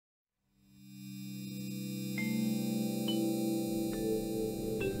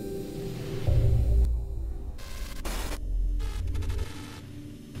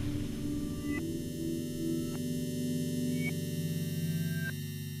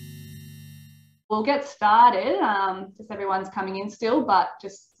we'll get started. Just everyone's coming in still, but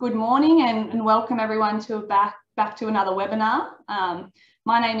just good morning and welcome everyone to back to another webinar.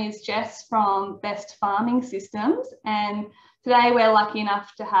 My name is Jess from Best Farming Systems, and today we're lucky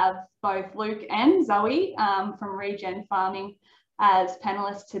enough to have both Luke and Zoe from Regen Farming as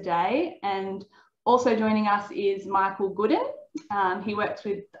panelists today. And also joining us is Michael Gooden. He works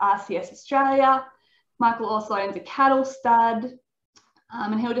with RCS Australia. Michael also owns a cattle stud,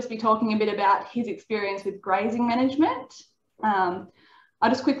 and he'll just be talking a bit about his experience with grazing management. I'll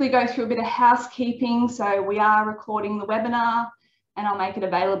just quickly go through a bit of housekeeping. So we are recording the webinar and I'll make it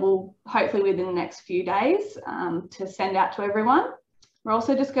available hopefully within the next few days to send out to everyone. We're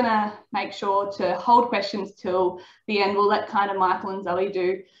also just going to make sure to hold questions till the end. We'll let kind of Michael and Zoe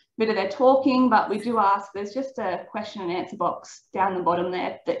do a bit of their talking, but we do ask, there's just a question and answer box down the bottom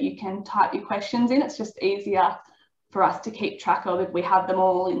there that you can type your questions in. It's just easier for us to keep track of if we have them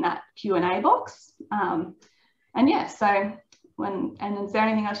all in that Q&A box. And yeah, so and is there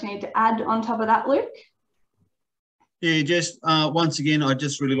anything else you need to add on top of that, Luke? Yeah, just once again, I'd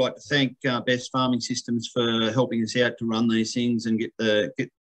just really like to thank Best Farming Systems for helping us out to run these things and get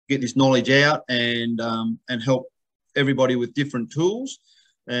this knowledge out and help everybody with different tools.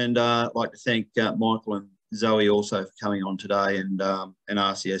 And I'd like to thank Michael and Zoe also for coming on today and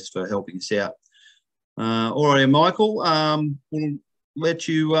RCS for helping us out. All right, Michael, we'll let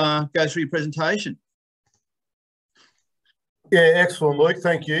you go through your presentation. Yeah, excellent, Luke.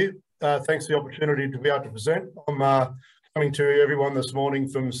 Thank you. Thanks for the opportunity to be able to present. I'm coming to everyone this morning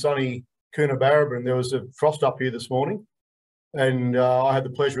from sunny Coonabarabran, and there was a frost up here this morning. And I had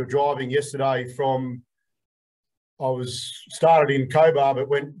the pleasure of driving yesterday from, I started in Cobar, but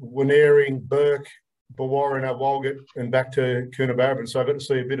went Wanering, Burke, Bawarrina, Walgett, and back to Coonabarabran. So I got to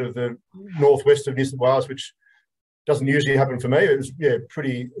see a bit of the northwest of New South Wales, which doesn't usually happen for me. It was, yeah,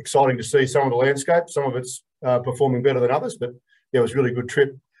 pretty exciting to see some of the landscape. Some of it's performing better than others, but yeah, it was a really good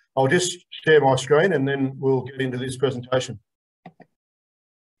trip. I'll just share my screen and then we'll get into this presentation.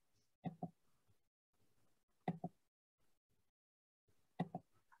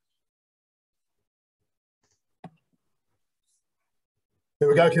 There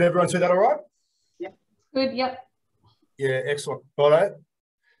we go. Can everyone see that all right? Yep. Good, yep. Yeah, excellent. Righto.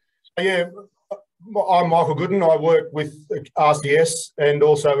 So yeah, I'm Michael Gooden. I work with RCS and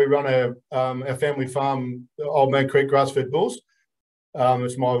also we run a family farm, Old Man Creek grass-fed bulls.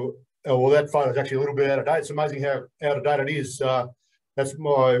 It's well, that photo is actually a little bit out of date. It's amazing how out of date it is. That's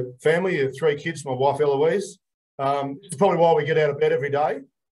my family, 3 kids, my wife Eloise. It's probably why we get out of bed every day.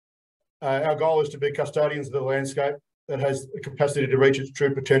 Our goal is to be custodians of the landscape that has the capacity to reach its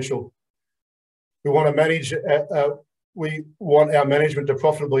true potential. We want to manage, we want our management to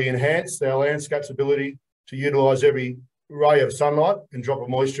profitably enhance our landscape's ability to utilise every ray of sunlight and drop of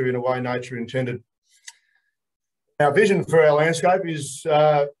moisture in a way nature intended. Our vision for our landscape is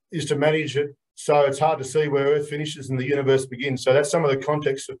to manage it so it's hard to see where Earth finishes and the universe begins. So that's some of the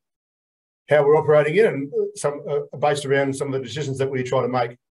context of how we're operating in and some based around some of the decisions that we try to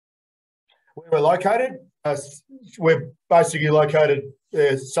make. Where we're located, we're basically located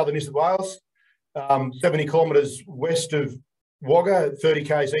southern New South Wales, 70 kilometres west of Wagga, 30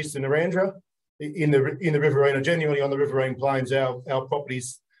 k's east of Narrandera, in the Riverina, genuinely on the Riverina Plains. Our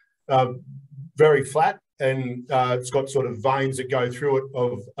property's very flat. And it's got sort of veins that go through it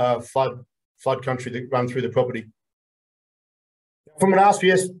of flood country that run through the property. From an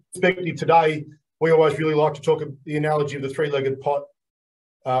RCS perspective today, we always really like to talk the analogy of the 3-legged pot.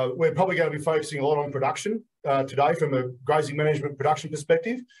 We're probably going to be focusing a lot on production today from a grazing management production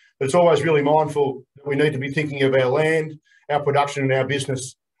perspective, but it's always really mindful that we need to be thinking of our land, our production and our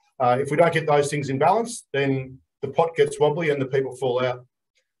business. If we don't get those things in balance, then the pot gets wobbly and the people fall out.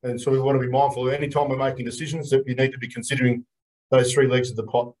 And so we want to be mindful of any time we're making decisions that we need to be considering those 3 legs of the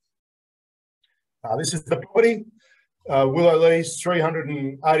pot. This is the property, Willow Lease,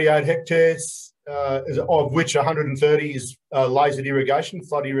 388 hectares, of which 130 is lasered irrigation,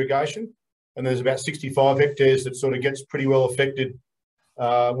 flood irrigation. And there's about 65 hectares that sort of gets pretty well affected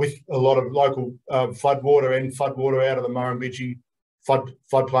with a lot of local floodwater out of the Murrumbidgee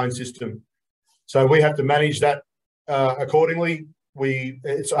floodplain system. So we have to manage that accordingly.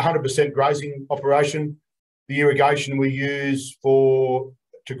 It's a 100% grazing operation. The irrigation we use to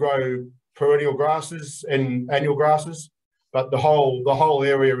grow perennial grasses and annual grasses, but the whole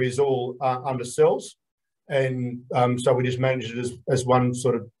area is all under cells, and so we just manage it as one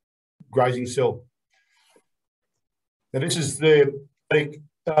sort of grazing cell. Now this is the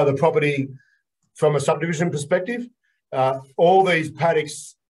property from a subdivision perspective. All these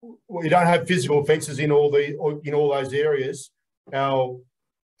paddocks, we don't have physical fences in all those areas. Our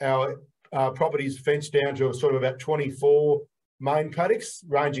properties fenced down to sort of about 24 main paddocks,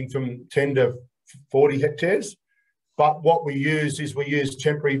 ranging from 10 to 40 hectares. But what we use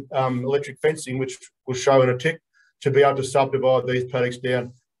temporary electric fencing, which will show in a tick, to be able to subdivide these paddocks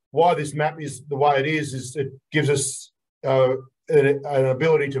down. Why this map is the way it is it gives us an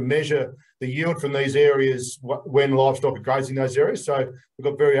ability to measure the yield from these areas when livestock are grazing those areas. So we've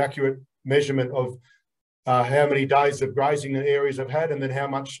got very accurate measurement of how many days of grazing the areas have had, and then how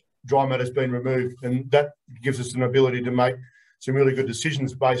much dry matter has been removed. And that gives us an ability to make some really good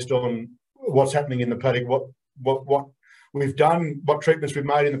decisions based on what's happening in the paddock, what we've done, what treatments we've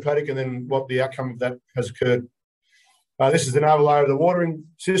made in the paddock, and then what the outcome of that has occurred. This is an overlay of the watering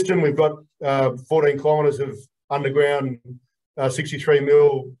system. We've got 14 kilometres of underground 63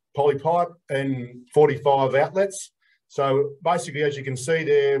 mil poly pipe and 45 outlets. So basically, as you can see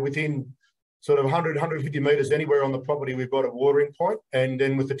there, within sort of 100, 150 metres anywhere on the property, we've got a watering point. And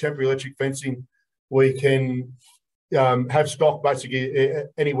then with the temporary electric fencing, we can have stock basically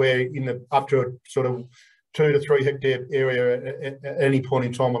anywhere in the up to a sort of 2 to 3 hectare area at any point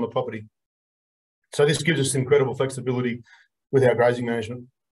in time on the property. So this gives us incredible flexibility with our grazing management.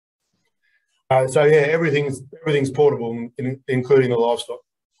 So yeah, everything's portable, including the livestock.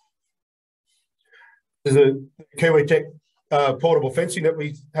 There's a Kiwi Tech portable fencing that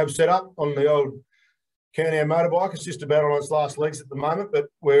we have set up on the old Can-Am motorbike. It's just about on its last legs at the moment, but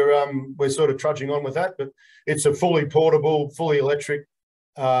we're sort of trudging on with that. But it's a fully portable, fully electric,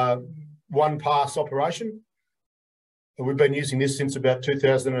 one-pass operation. We've been using this since about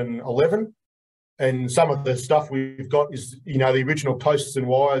 2011. And some of the stuff we've got is, you know, the original posts and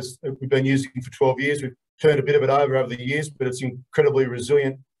wires that we've been using for 12 years. We've turned a bit of it over the years, but it's incredibly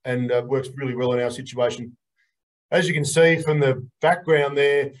resilient and works really well in our situation. As you can see from the background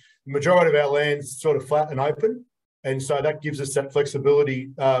there, the majority of our land's sort of flat and open. And so that gives us that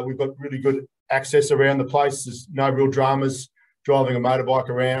flexibility. We've got really good access around the place. There's no real dramas driving a motorbike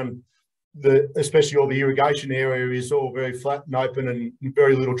around. Especially all the irrigation area is all very flat and open and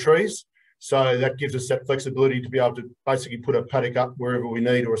very little trees. So that gives us that flexibility to be able to basically put a paddock up wherever we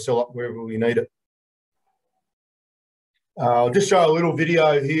need or a cell up wherever we need it. I'll just show a little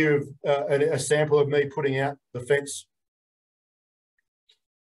video here of a sample of me putting out the fence.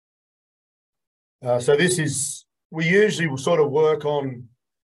 So this is, we usually will sort of work on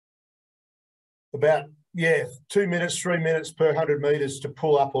about, 2 minutes, 3 minutes per 100 metres to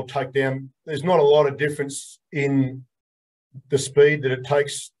pull up or take down. There's not a lot of difference in the speed that it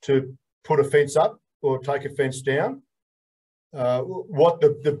takes to put a fence up or take a fence down. What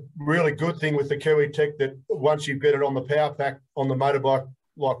the really good thing with the Kiwi Tech, that once you get it on the power pack on the motorbike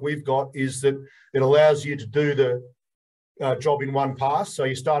like we've got, is that it allows you to do the job in one pass. So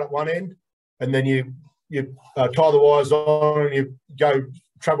you start at one end and then you tie the wires on and you go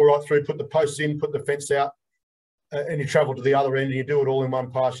travel right through, put the posts in, put the fence out, and you travel to the other end and you do it all in one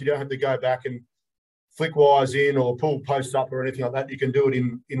pass. You don't have to go back and flick wires in or pull posts up or anything like that. You can do it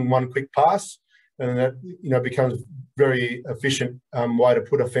in one quick pass, and that, you know, becomes very efficient way to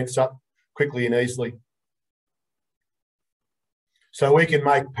put a fence up quickly and easily. So we can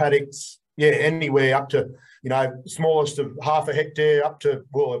make paddocks, anywhere up to, you know, smallest of half a hectare up to,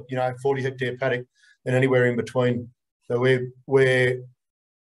 40 hectare paddock and anywhere in between. So we're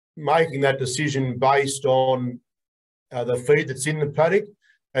making that decision based on the feed that's in the paddock,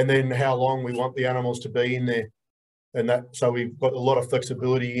 and then how long we want the animals to be in there. And that, so we've got a lot of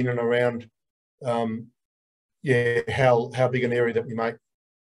flexibility in and around, how big an area that we make.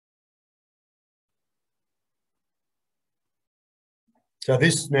 So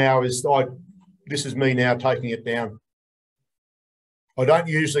this now is, this is me now taking it down. I don't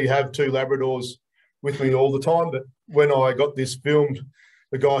usually have 2 Labradors with me all the time, but when I got this filmed,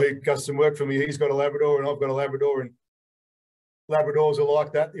 the guy who does some work for me, he's got a Labrador and I've got a Labrador, and Labradors are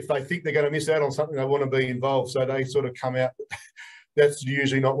like that. If they think they're going to miss out on something, they want to be involved. So they sort of come out. That's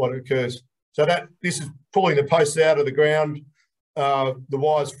usually not what occurs. So this is pulling the posts out of the ground. The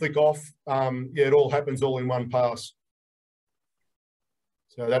wires flick off. It all happens all in one pass.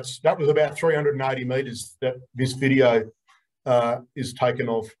 So that was about 380 metres that this video is taken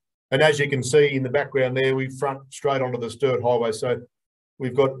of. And as you can see in the background there, we front straight onto the Sturt Highway. So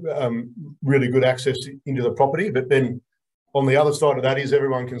we've got really good access into the property, but then on the other side of that is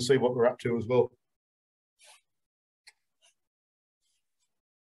everyone can see what we're up to as well.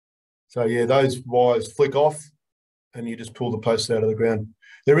 So those wires flick off and you just pull the posts out of the ground.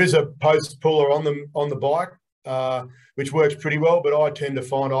 There is a post puller on the bike, which works pretty well, but I tend to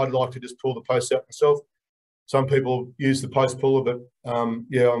find I'd like to just pull the posts out myself. Some people use the post puller, but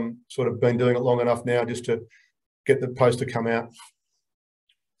I'm sort of been doing it long enough now just to get the post to come out.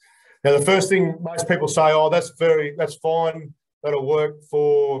 Now, the first thing most people say, oh, that's fine, that'll work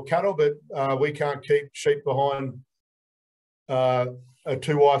for cattle, but we can't keep sheep behind a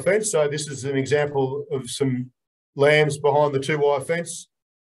 2-wire fence. So this is an example of some lambs behind the 2-wire fence.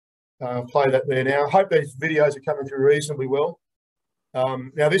 Play that there now. I hope these videos are coming through reasonably well.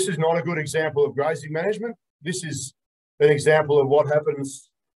 Now, this is not a good example of grazing management. This is an example of what happens,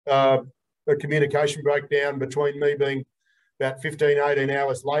 a communication breakdown between me being about 15, 18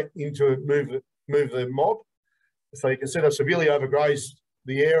 hours late into move the mob. So you can see I've severely overgrazed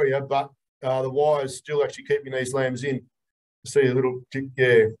the area, but the wire's still actually keeping these lambs in. See a little,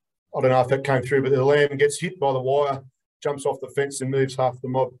 yeah, I don't know if that came through, but the lamb gets hit by the wire, jumps off the fence and moves half the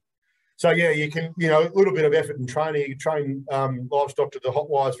mob. So yeah, you can, a little bit of effort and training, you can train livestock to the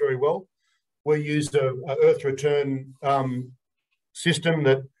hot wires very well. We used a earth return system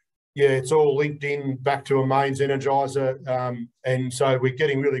that, yeah, it's all linked in back to a mains energizer. And so we're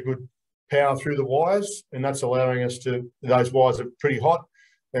getting really good power through the wires, and that's allowing us to, those wires are pretty hot.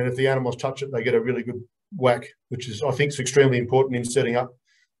 And if the animals touch it, they get a really good whack, which is, I think, is extremely important in setting up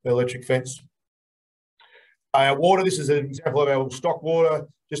the electric fence. Our water, this is an example of our stock water,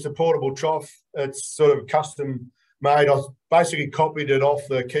 just a portable trough. It's sort of custom made. I basically copied it off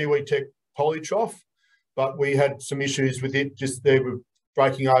the Kiwi Tech poly trough, but we had some issues with it. Just they were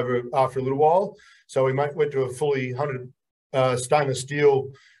breaking over after a little while. So we went to a fully 100 stainless steel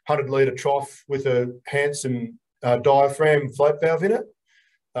 100-litre trough with a Hansen diaphragm float valve in it.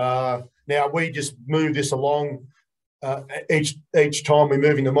 Now we just move this along each time we're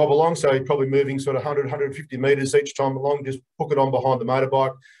moving the mob along. So you're probably moving sort of 100, 150 metres each time along. Just hook it on behind the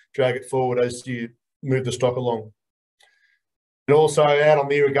motorbike, drag it forward as you move the stock along. And also out on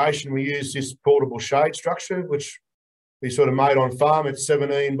the irrigation, we use this portable shade structure, which we sort of made on farm. It's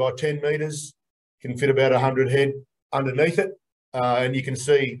 17 by 10 metres, can fit about 100 head underneath it. And you can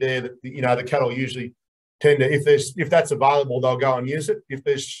see there that, the cattle usually tend to, if that's available, they'll go and use it. If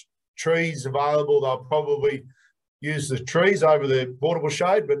there's trees available, they'll probably use the trees over the portable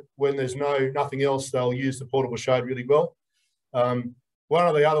shade, but when there's nothing else, they'll use the portable shade really well. One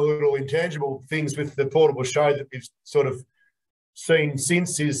of the other little intangible things with the portable shade that we've sort of seen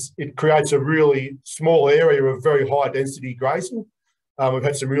since is it creates a really small area of very high density grazing. We've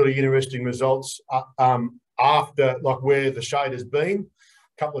had some really interesting results after, like, where the shade has been.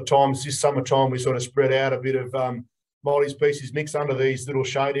 A couple of times this summertime, we sort of spread out a bit of multi-species mix under these little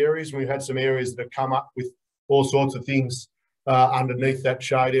shade areas, and we've had some areas that have come up with all sorts of things underneath that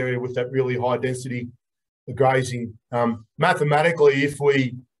shade area with that really high density grazing. Mathematically, if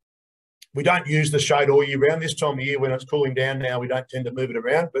we don't use the shade all year round, this time of year when it's cooling down now, we don't tend to move it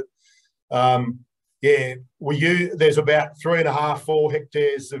around, but yeah, there's about 3.5, 4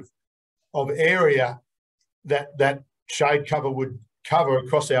 hectares of area that shade cover would cover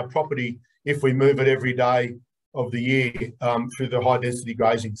across our property if we move it every day of the year through the high density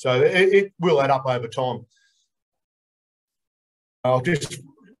grazing. So it will add up over time. I'll just,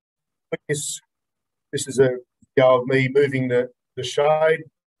 this is a go of me moving the shade.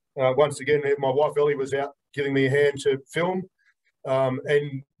 Once again, my wife Ellie was out giving me a hand to film.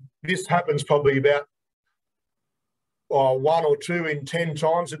 And this happens probably about 1 or 2 in 10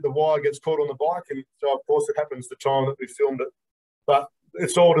 times that the wire gets caught on the bike. And so, of course, it happens the time that we filmed it. But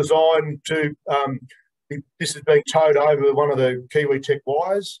it's all designed to, this is being towed over one of the Kiwi Tech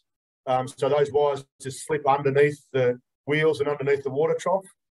wires. So those wires just slip underneath the wheels and underneath the water trough.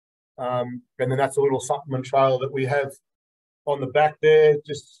 And then that's a little supplement trailer that we have on the back there.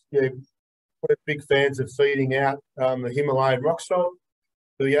 Just, yeah, we're big fans of feeding out the Himalayan rock salt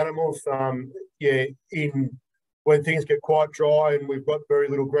to the animals. Yeah, when things get quite dry and we've got very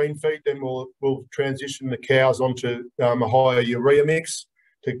little green feed, then we'll transition the cows onto a higher urea mix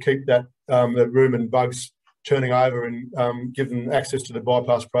to keep that the rumen bugs turning over and give them access to the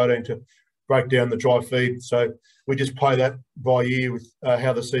bypass protein to break down the dry feed. So we just play that by ear with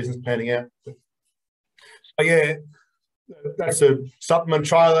how the season's panning out. So yeah, that's a supplement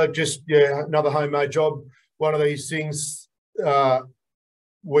trailer, just, yeah, another homemade job. One of these things, our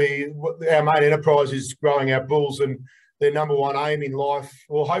main enterprise is growing our bulls, and their number one aim in life,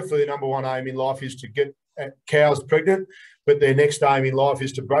 well, hopefully their number one aim in life is to get cows pregnant, but their next aim in life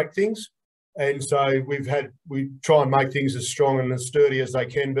is to break things. And so we try and make things as strong and as sturdy as they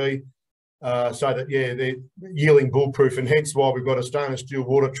can be, so that, yeah, they're yielding bull-proof, and hence why we've got a stainless steel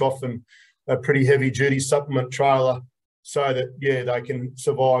water trough and a pretty heavy-duty supplement trailer, so that, yeah, they can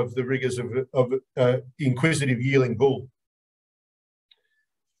survive the rigours of inquisitive yielding bull.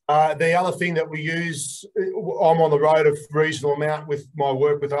 The other thing that we use, I'm on the road a reasonable amount with my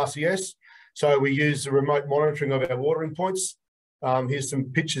work with RCS, so we use the remote monitoring of our watering points. Here's some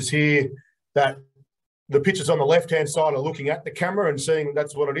pictures here that the pictures on the left-hand side are looking at the camera and seeing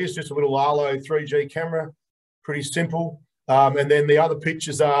that's what it is, just a little Arlo 3G camera, pretty simple. And then the other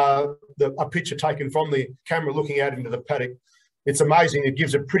pictures are a picture taken from the camera looking out into the paddock. It's amazing. It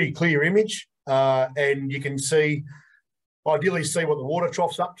gives a pretty clear image, and you can see, ideally see what the water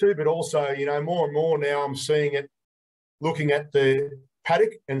trough's up to, but also, you know, more and more now I'm seeing it, looking at the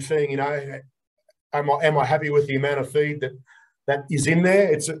paddock and seeing, you know, am I happy with the amount of feed that is in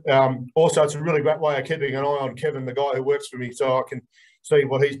there? It's also, it's a really great way of keeping an eye on Kevin, the guy who works for me, so I can see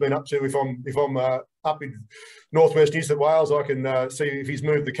what he's been up to. If I'm up in northwest New South Wales, I can see if he's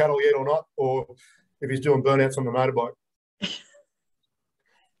moved the cattle yet or not, or if he's doing burnouts on the motorbike.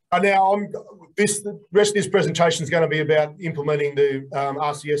 Now, the rest of this presentation is going to be about implementing the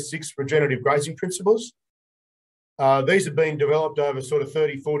RCS 6 regenerative grazing principles. These have been developed over sort of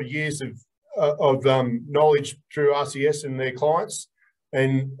 30, 40 years of knowledge through RCS and their clients,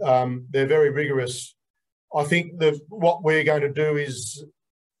 and they're very rigorous. I think what we're going to do is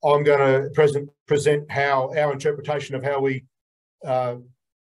I'm going to present how our interpretation of how we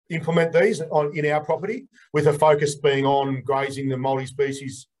implement these in our property, with a focus being on grazing the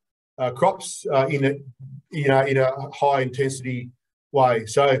multi-species crops in a high intensity way.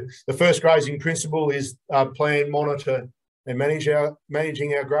 So the first grazing principle is plan, monitor, and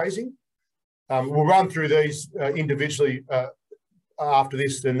managing our grazing. We'll run through these individually after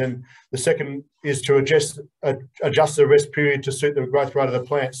this, and then the second is to adjust the rest period to suit the growth rate of the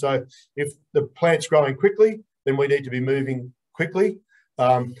plant. So if the plant's growing quickly, then we need to be moving quickly.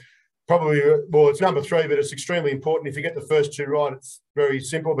 Probably, well, it's number 3, but it's extremely important. If you get the first 2 right, it's very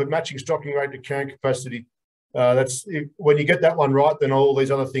simple, but matching stocking rate to carrying capacity. When you get that one right, then all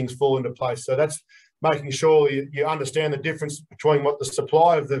these other things fall into place. So that's making sure you understand the difference between what the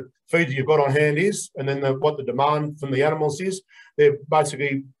supply of the feed that you've got on hand is, and then what the demand from the animals is. They're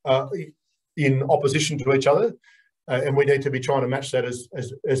basically in opposition to each other, and we need to be trying to match that as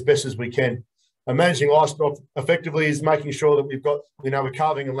best as we can. Managing livestock effectively is making sure that we've got, you know, we're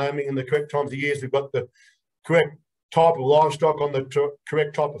calving and lambing in the correct times of years. We've got the correct type of livestock on the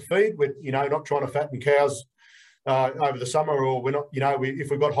correct type of feed. We're, you know, not trying to fatten cows over the summer, or we're not, you know,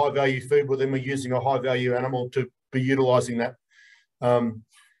 if we've got high value feed, well, then we're using a high value animal to be utilising that.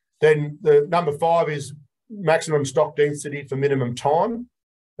 Then the number 5 is maximum stock density for minimum time.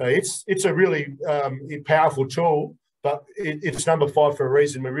 It's a really powerful tool, but it's number 5 for a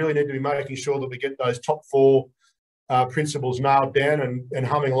reason. We really need to be making sure that we get those top 4 principles nailed down and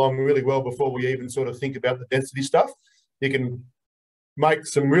humming along really well before we even sort of think about the density stuff. You can make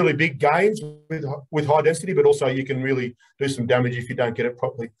some really big gains with high density, but also you can really do some damage if you don't get it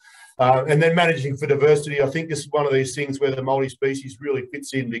properly. And then managing for diversity, I think this is one of these things where the multi-species really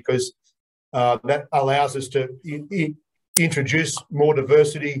fits in, because that allows us to introduce more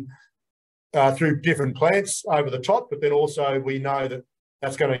diversity through different plants over the top, but then also we know that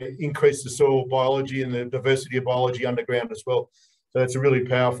that's going to increase the soil biology and the diversity of biology underground as well. So it's a really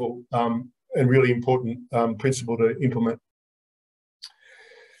powerful and really important principle to implement.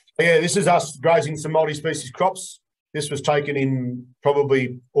 Yeah, this is us grazing some multi-species crops. This was taken in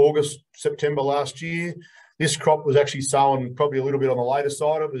probably August, September last year. This crop was actually sown probably a little bit on the later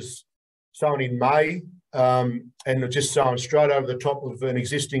side. It was sown in May, and it just sown straight over the top of an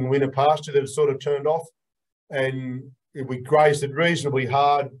existing winter pasture that had sort of turned off. And we grazed it reasonably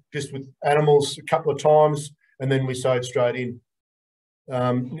hard, just with animals a couple of times, and then we sowed straight in.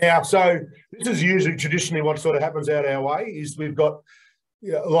 Now, so this is usually traditionally what sort of happens out our way, is we've got,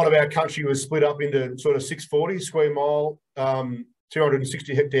 you know, a lot of our country was split up into sort of 640 square mile,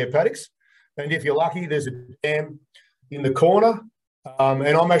 260 hectare paddocks. And if you're lucky, there's a dam in the corner. And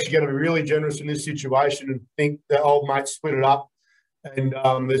I'm actually going to be really generous in this situation and think that old mate split it up. And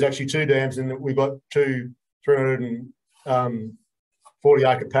there's actually 2 dams, and we've got 2 340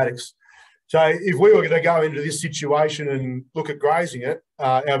 acre paddocks. So if we were going to go into this situation and look at grazing it,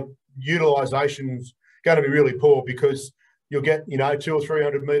 our utilisation's going to be really poor, because you'll get, you know, 200 or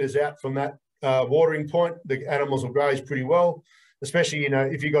 300 metres out from that watering point. The animals will graze pretty well, especially, you know,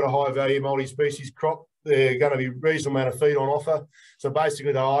 if you've got a high value multi-species crop, they're going to be a reasonable amount of feed on offer. So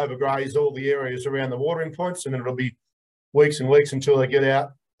basically they'll overgraze all the areas around the watering points, and then it'll be weeks and weeks until they get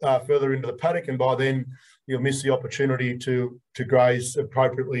out further into the paddock, and by then you'll miss the opportunity to graze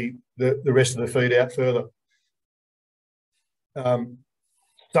appropriately the rest of the feed out further.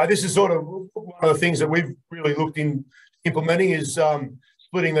 So this is sort of one of the things that we've really looked in implementing, is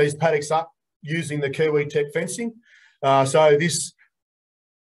splitting these paddocks up using the Kiwi Tech fencing. So this,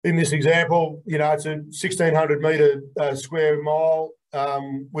 in this example, you know, it's a 1,600 metre square mile,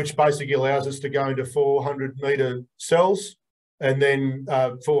 which basically allows us to go into 400 metre cells. and then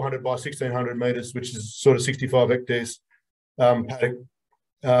 400 by 1600 metres, which is sort of 65 hectares paddock.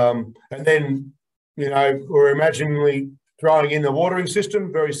 And then, you know, we're imaginally throwing in the watering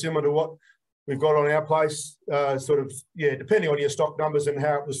system, very similar to what we've got on our place, sort of, yeah, depending on your stock numbers and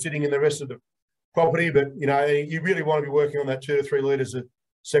how it was sitting in the rest of the property. But, you know, you really want to be working on that 2 to 3 litres a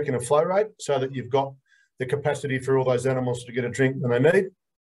second of flow rate so that you've got the capacity for all those animals to get a drink when they need.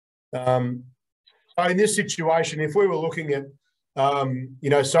 So in this situation, if we were looking at, you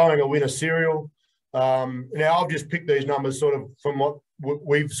know, sowing a winter cereal, now I've just picked these numbers sort of from what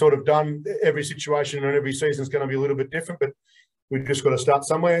we've sort of done. Every situation and every season is going to be a little bit different, but we've just got to start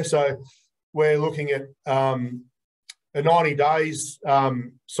somewhere. So we're looking at a 90 days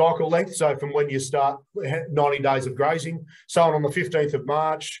cycle length. So from when you start 90 days of grazing, sown on the 15th of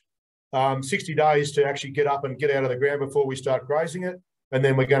March, 60 days to actually get up and get out of the ground before we start grazing it. And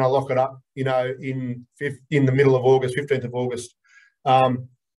then we're going to lock it up, you know, in the middle of August, 15th of August.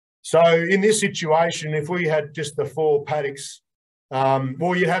 So in this situation, if we had just the 4 paddocks,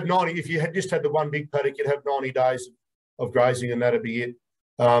 well, you have 90, if you had just had the one big paddock, you'd have 90 days of grazing and that'd be it.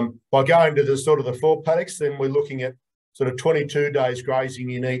 By going to the sort of the 4 paddocks, then we're looking at sort of 22 days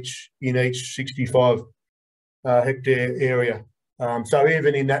grazing in each 65 hectare area. So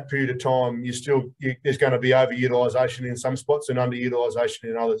even in that period of time, there's going to be overutilisation in some spots and underutilisation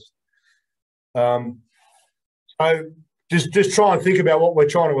in others. So just try and think about what we're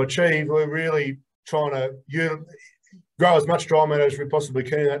trying to achieve. We're really trying to grow as much dry matter as we possibly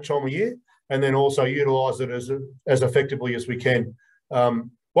can in that time of year, and then also utilise it as effectively as we can.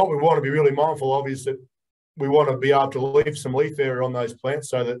 What we want to be really mindful of is that we want to be able to leave some leaf area on those plants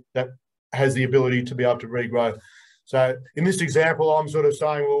so that has the ability to be able to regrow. So in this example, I'm sort of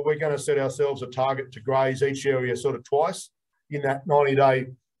saying, well, we're going to set ourselves a target to graze each area sort of twice in that 90-day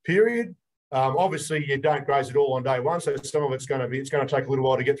period. Obviously, you don't graze it all on day one, so some of it's going to take a little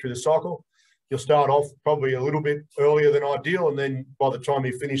while to get through the cycle. You'll start off probably a little bit earlier than ideal, and then by the time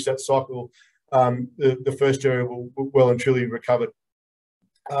you finish that cycle, the first area will well and truly recovered.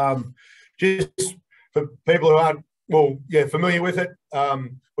 Just for people who aren't familiar with it,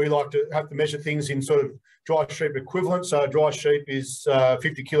 we like to have to measure things in sort of dry sheep equivalent. So a dry sheep is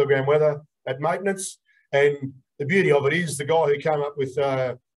 50 kilogram weather at maintenance, and the beauty of it is the guy who came up with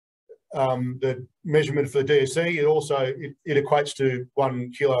the measurement for the DSE, it equates to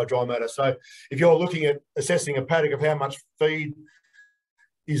 1 kilo of dry matter. So if you're looking at assessing a paddock of how much feed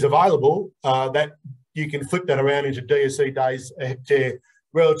is available, that you can flip that around into DSE days a hectare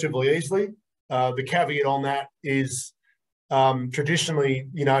relatively easily. The caveat on that is traditionally,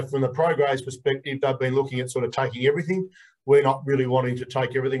 you know, from the ProGraze perspective, they've been looking at sort of taking everything. We're not really wanting to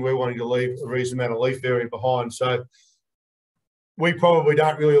take everything. We're wanting to leave a reasonable amount of leaf area behind. So we probably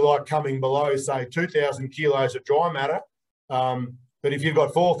don't really like coming below, say, 2,000 kilos of dry matter. But if you've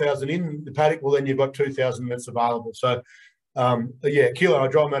got 4,000 in the paddock, well, then you've got 2,000 that's available. So, yeah, a kilo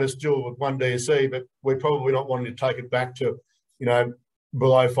of dry matter is still with 1 DSE, but we're probably not wanting to take it back to, you know,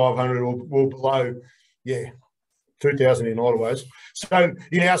 below 500 or below, 2,000 in a lot of ways. So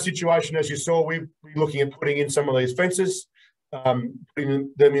in our situation, as you saw, we're looking at putting in some of these fences,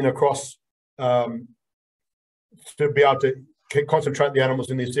 putting them in across to be able to concentrate the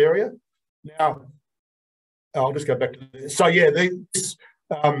animals in this area. Now, I'll just go back to this. So yeah, it's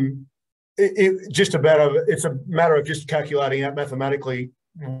a matter of just calculating out mathematically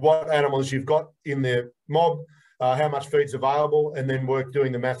what animals you've got in their mob, how much feed's available, and then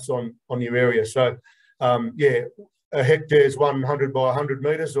doing the maths on your area. So yeah, a hectare is 100 by 100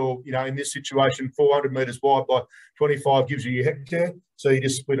 metres, or, you know, in this situation, 400 metres wide by 25 gives you your hectare. So you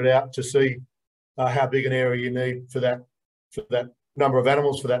just split it out to see how big an area you need for that number of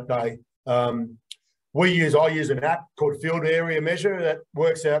animals for that day. I use an app called Field Area Measure that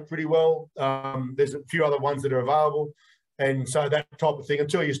works out pretty well. There's a few other ones that are available. And so that type of thing,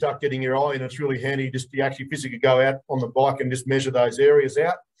 until you start getting your eye in, it's really handy just to actually physically go out on the bike and just measure those areas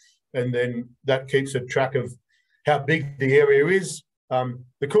out. And then that keeps a track of how big the area is.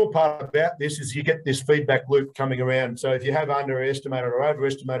 The cool part about this is you get this feedback loop coming around. So if you have underestimated or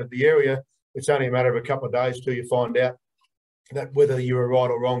overestimated the area, it's only a matter of a couple of days till you find out that whether you were right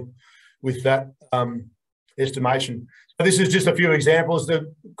or wrong with that estimation. So this is just a few examples.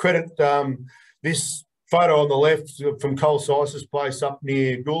 The credit this photo on the left from Cole Sice's place up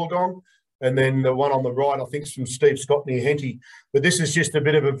near Goolagong, and then the one on the right, I think, is from Steve Scott near Henty. But this is just a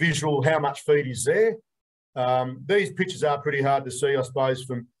bit of a visual how much feed is there. These pictures are pretty hard to see, I suppose,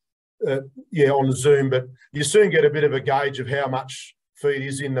 from on the Zoom, but you soon get a bit of a gauge of how much feed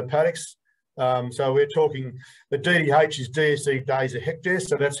is in the paddocks. So we're talking, the DDH is DSE days a hectare,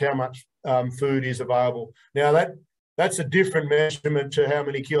 so that's how much food is available. Now that that's a different measurement to how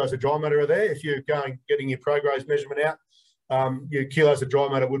many kilos of dry matter are there. If you're getting your ProGraze measurement out, your kilos of dry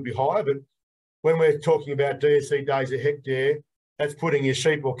matter would be higher. But when we're talking about DSC days a hectare, that's putting your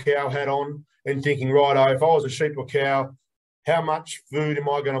sheep or cow hat on and thinking, righto, if I was a sheep or cow, how much food am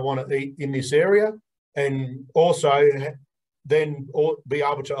I going to want to eat in this area? And also then be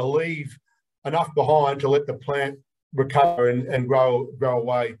able to leave enough behind to let the plant recover and grow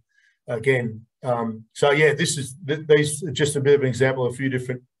away again. So yeah, these are just a bit of an example of a few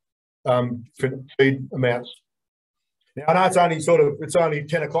different feed amounts. Now I know it's only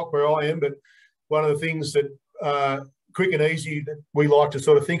 10 o'clock where I am, but one of the things that quick and easy that we like to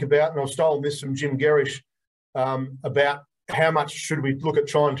sort of think about, and I've stolen this from Jim Gerrish, about how much should we look at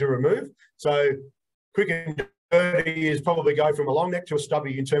trying to remove. So quick and dirty is probably go from a long neck to a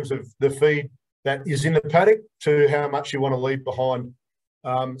stubby in terms of the feed that is in the paddock to how much you want to leave behind.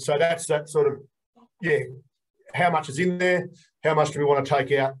 So that's that sort of, yeah, how much is in there, how much do we want to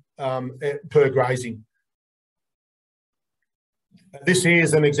take out per grazing. This here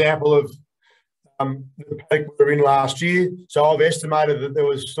is an example of the paddock we were in last year. So I've estimated that there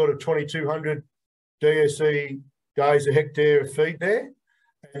was sort of 2,200 DSC days a hectare of feed there.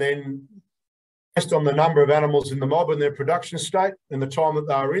 And then based on the number of animals in the mob and their production state and the time that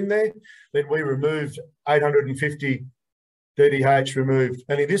they were in there, then we removed 850 DDH removed.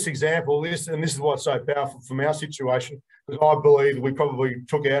 And in this example, this is what's so powerful from our situation, because I believe we probably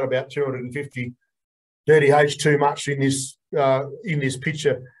took out about 250 DDH too much in this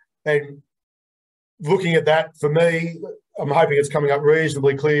picture. And looking at that, for me, I'm hoping it's coming up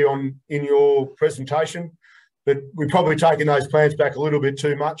reasonably clear in your presentation, but we're probably taking those plants back a little bit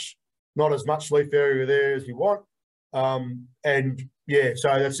too much, not as much leaf area there as you want. And yeah,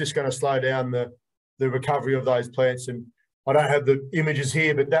 so that's just going to slow down the recovery of those plants. And I don't have the images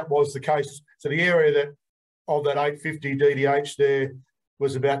here, but that was the case. So the area of that 850 DDH there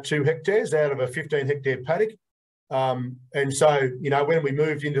was about 2 hectares out of a 15 hectare paddock. And so, you know, when we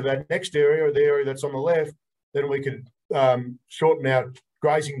moved into that next area, or the area that's on the left, then we could shorten our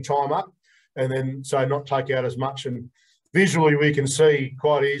grazing time up and then so not take out as much. And visually, we can see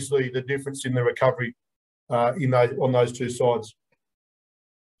quite easily the difference in the recovery on those two sides.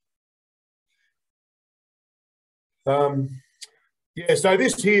 Yeah, so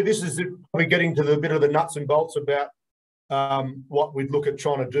this is probably getting to the bit of the nuts and bolts about what we'd look at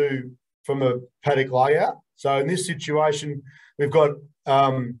trying to do from a paddock layout. So in this situation, we've got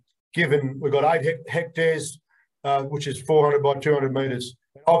 8 hectares, which is 400 by 200 metres.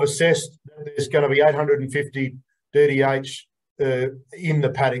 I've assessed that there's going to be 850 DDH in the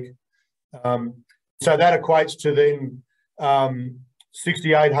paddock. So that equates to then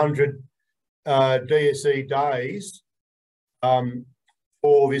 6,800 DSE days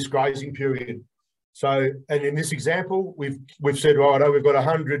for this grazing period. So, and in this example, we've said, right, we've got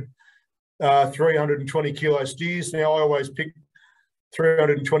 320 kilo steers. Now, I always pick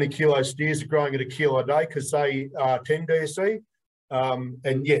 320 kilo steers are growing at a kilo a day because they are 10 DSE.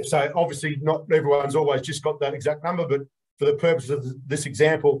 And yeah, so obviously not everyone's always just got that exact number, but for the purpose of this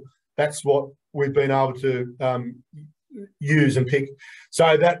example, that's what we've been able to use and pick.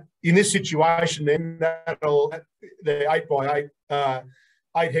 So that in this situation, then the 8 by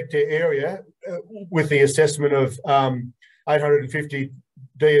 8 hectare area with the assessment of 850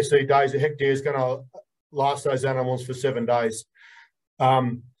 DSE days a hectare is going to last those animals for 7 days.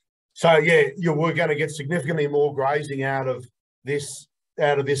 So yeah, we're going to get significantly more grazing out of this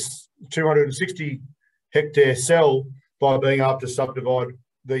 260 hectare cell by being able to subdivide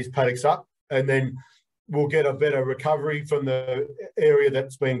these paddocks up, and then we'll get a better recovery from the area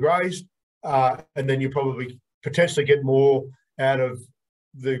that's been grazed, and then you probably potentially get more out of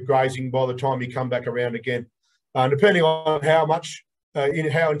the grazing by the time you come back around again, depending on how much,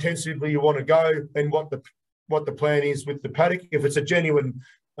 how intensively you want to go and what the plan is with the paddock. If it's a genuine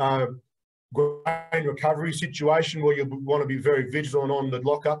grain recovery situation where you want to be very vigilant on the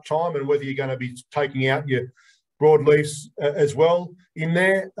lockup time and whether you're going to be taking out your broadleafs as well in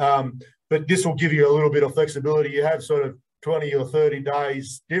there. But this will give you a little bit of flexibility. You have sort of 20 or 30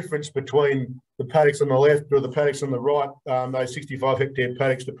 days difference between the paddocks on the left or the paddocks on the right, those 65 hectare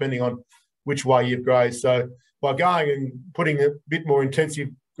paddocks, depending on which way you've grazed. So by going and putting a bit more intensive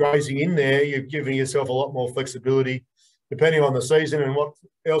grazing in there, you're giving yourself a lot more flexibility depending on the season and what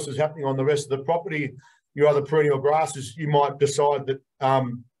else is happening on the rest of the property. Your other perennial grasses, you might decide that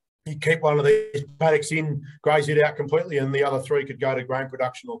you keep one of these paddocks in, graze it out completely, and the other 3 could go to grain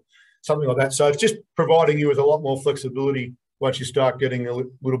production or something like that. So it's just providing you with a lot more flexibility once you start getting a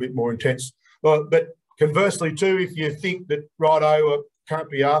little bit more intense. But conversely too, if you think that, righto, can't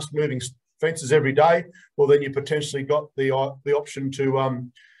be asked moving fences every day, well, then you potentially got the option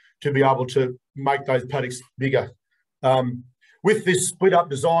to be able to make those paddocks bigger. With this split up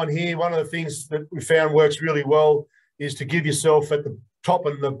design here, one of the things that we found works really well is to give yourself at the top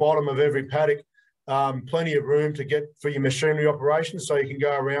and the bottom of every paddock plenty of room to get for your machinery operations, so you can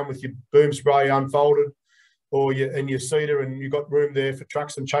go around with your boom spray unfolded or your seeder, and you've got room there for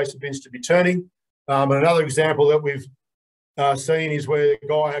trucks and chaser bins to be turning. And another example that we've seen is where the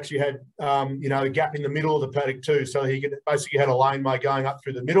guy actually had a gap in the middle of the paddock too, so he basically had a laneway going up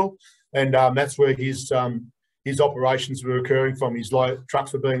through the middle, and that's where his operations were occurring from. His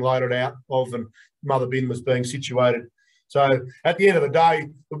trucks were being loaded out of, and mother bin was being situated. So at the end of the day,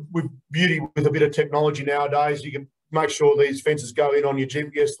 with beauty with a bit of technology nowadays, you can make sure these fences go in on your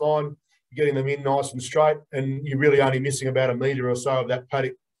GPS line, you're getting them in nice and straight, and you're really only missing about a metre or so of that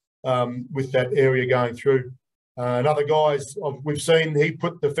paddock with that area going through. Another guys we've seen, he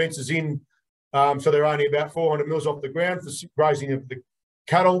put the fences in so they're only about 400 mils off the ground for grazing of the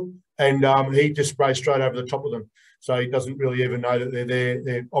cattle, and he just sprays straight over the top of them. So he doesn't really even know that they're there.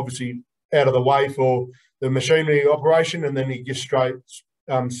 They're obviously out of the way for the machinery operation, and then he just sprays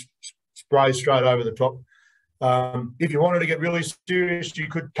straight over the top. If you wanted to get really serious, you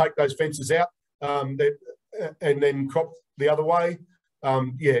could take those fences out and then crop the other way.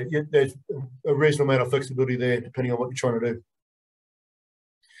 There's a reasonable amount of flexibility there depending on what you're trying to do.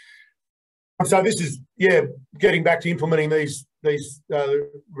 So this is, getting back to implementing these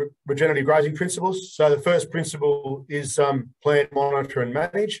regenerative grazing principles. So the first principle is plan, monitor and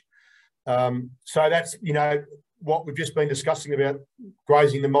manage. So that's, what we've just been discussing about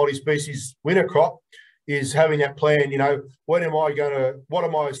grazing the multi-species winter crop, is having that plan, what am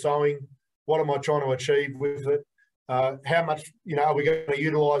I sowing? What am I trying to achieve with it? How much, are we going to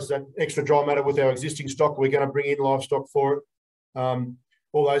utilise that extra dry matter with our existing stock? Are we going to bring in livestock for it?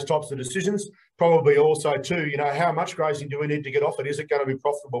 All those types of decisions. Probably also too, how much grazing do we need to get off it? Is it going to be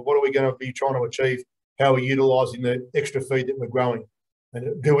profitable? What are we going to be trying to achieve? How are we utilising the extra feed that we're growing?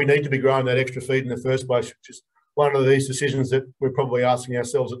 And do we need to be growing that extra feed in the first place? Which is one of these decisions that we're probably asking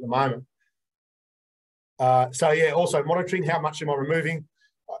ourselves at the moment. Also monitoring, how much am I removing?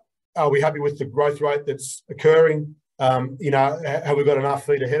 Are we happy with the growth rate that's occurring? Have we got enough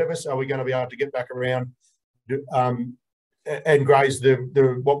feed ahead of us? Are we going to be able to get back around and graze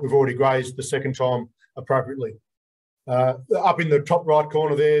what we've already grazed the second time appropriately? Up in the top right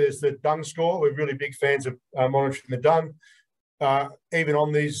corner there's the dung score. We're really big fans of monitoring the dung. Even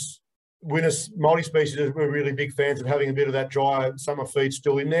on these winter multi-species, we're really big fans of having a bit of that dry summer feed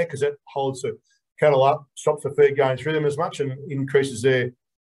still in there, because that holds the cattle up, stops the feed going through them as much, and increases their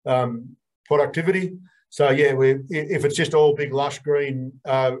productivity. So if it's just all big lush green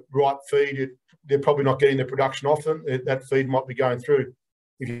ripe feed, they're probably not getting the production off them. That feed might be going through.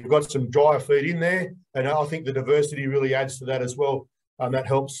 If you've got some drier feed in there, and I think the diversity really adds to that as well, that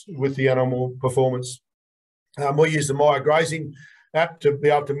helps with the animal performance. We use the Maya Grazing app to be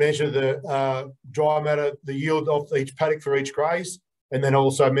able to measure the dry matter, the yield of each paddock for each graze, and then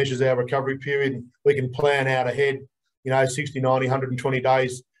also measures our recovery period. We can plan out ahead, 60, 90, 120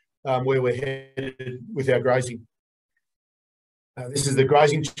 days where we're headed with our grazing. This is the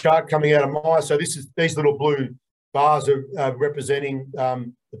grazing chart coming out of Maya. So these little blue bars are representing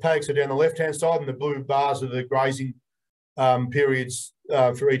the paddocks are down the left-hand side, and the blue bars are the grazing periods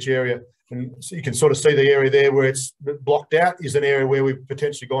for each area. And so you can sort of see the area there where it's blocked out is an area where we've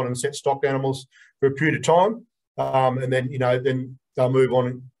potentially gone and set stock animals for a period of time. And then, then they'll move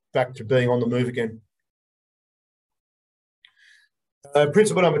on back to being on the move again.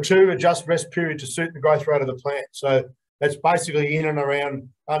 Principle number 2, adjust rest period to suit the growth rate of the plant. So that's basically in and around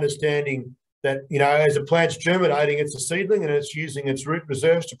understanding that, as a plant's germinating, it's a seedling and it's using its root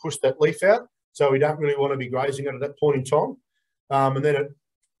reserves to push that leaf out. So we don't really want to be grazing it at that point in time. And then it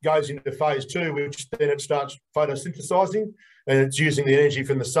goes into phase 2, which then it starts photosynthesizing, and it's using the energy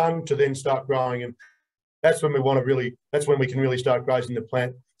from the sun to then start growing. And that's when we can really start grazing the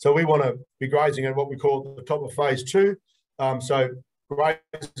plant. So we want to be grazing at what we call the top of phase 2. So grazing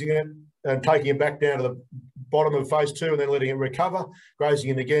it and taking it back down to the bottom of phase 2 and then letting it recover, grazing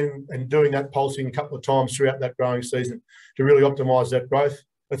it again and doing that pulsing a couple of times throughout that growing season to really optimise that growth.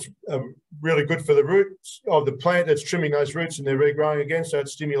 It's really good for the roots of the plant. That's trimming those roots and they're regrowing again. So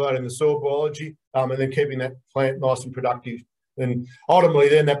it's stimulating the soil biology and then keeping that plant nice and productive. And ultimately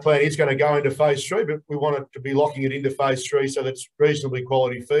then that plant is going to go into phase 3, but we want it to be locking it into phase 3 so that's reasonably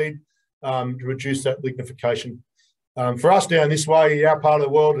quality feed to reduce that lignification. For us down this way, our part of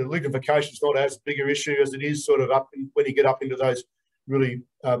the world, lignification is not as big an issue as it is sort of up when you get up into those really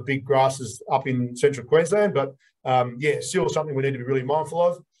big grasses up in central Queensland. But still something we need to be really mindful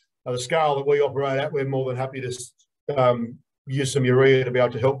of. the scale that we operate at, we're more than happy to use some urea to be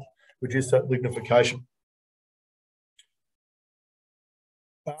able to help reduce that lignification.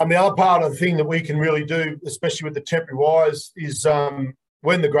 The other part of the thing that we can really do, especially with the temporary wires, is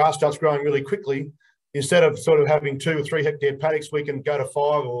when the grass starts growing really quickly, instead of sort of having 2 or 3 hectare paddocks, we can go to 5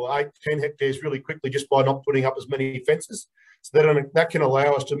 or 8, 10 hectares really quickly just by not putting up as many fences. So that can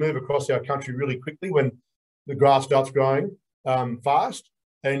allow us to move across our country really quickly when the grass starts growing fast.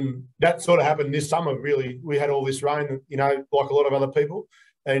 And that sort of happened this summer, really. We had all this rain, you know, like a lot of other people.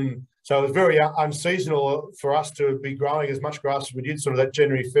 And so it was very unseasonal for us to be growing as much grass as we did, sort of that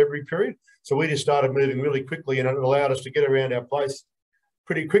January, February period. So we just started moving really quickly, and it allowed us to get around our place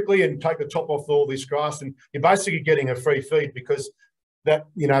pretty quickly and take the top off all this grass. And you're basically getting a free feed, because that,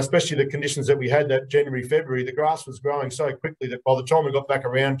 you know, especially the conditions that we had that January, February, the grass was growing so quickly that by the time we got back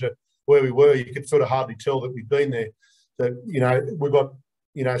around to where we were, you could sort of hardly tell that we'd been there. That, you know, we've got,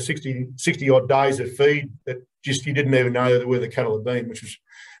 you know, 60 odd days of feed that just you didn't even know where the cattle had been, which was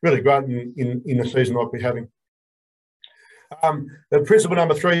really great in a season like we're having. The principle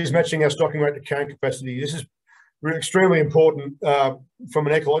number 3 is matching our stocking rate to carrying capacity. This is extremely important from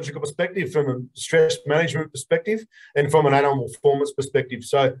an ecological perspective, from a stress management perspective, and from an animal performance perspective.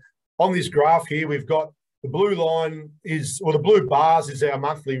 So on this graph here, we've got the blue line is, or the blue bars is our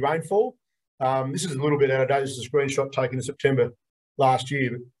monthly rainfall. This is a little bit out of date. This is a screenshot taken in September last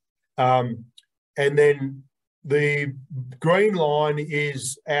year. And then the green line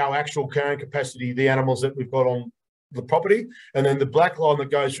is our actual carrying capacity, the animals that we've got on the property. And then the black line that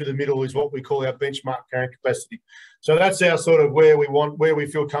goes through the middle is what we call our benchmark carrying capacity. So that's our sort of where we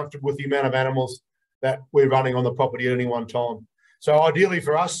feel comfortable with the amount of animals that we're running on the property at any one time. So ideally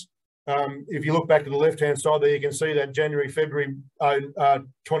for us, if you look back to the left-hand side there, you can see that January, February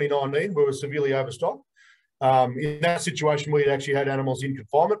 2019, we were severely overstocked. In that situation, we actually had animals in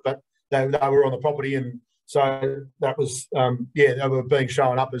confinement, but they were on the property, and so that was, they were being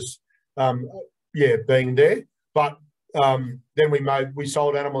shown up as, being there. But then we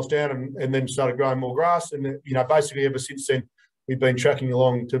sold animals down and then started growing more grass, and you know, basically ever since then, we've been tracking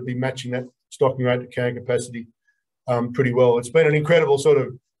along to be matching that stocking rate to carrying capacity pretty well. It's been an incredible sort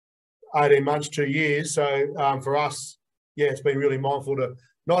of 18 months, 2 years. So for us, it's been really mindful to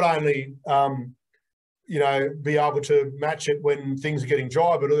not only be able to match it when things are getting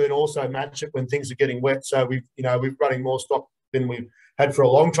dry, but then also match it when things are getting wet. So we're running more stock than we've had for a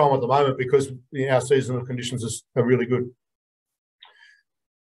long time at the moment, because our seasonal conditions are really good.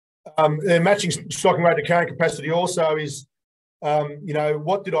 And matching stocking rate to carrying capacity also is,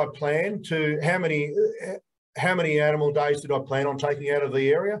 what did I plan to, how many animal days did I plan on taking out of the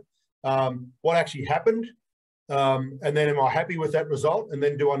area? What actually happened? And then am I happy with that result? And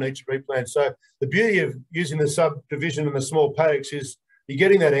then do I need to replan? So the beauty of using the subdivision and the small paddocks is you're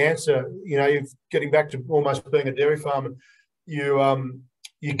getting that answer. You're getting back to almost being a dairy farmer. You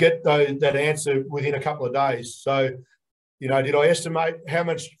get that answer within a couple of days. So, did I estimate how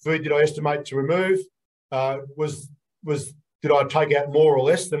much food did I estimate to remove? Did I take out more or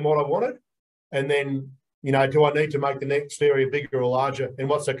less than what I wanted? And then, do I need to make the next area bigger or larger? And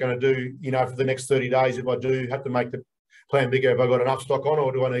what's that going to do, for the next 30 days if I do have to make the plan bigger? Have I got enough stock on,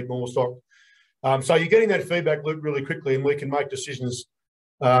 or do I need more stock? So you're getting that feedback loop really quickly, and we can make decisions,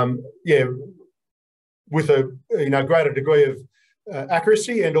 with a greater degree of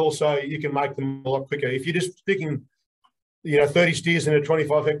accuracy, and also you can make them a lot quicker. If you're just sticking 30 steers in a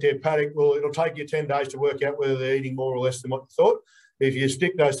 25 hectare paddock, well, it'll take you 10 days to work out whether they're eating more or less than what you thought. If you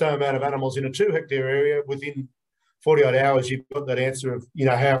stick those same amount of animals in a 2 hectare area, within 48 hours, you've got that answer of,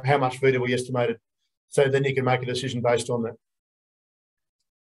 how much feed have we estimated. So then you can make a decision based on that.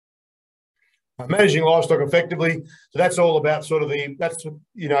 Managing livestock effectively. So that's all about sort of making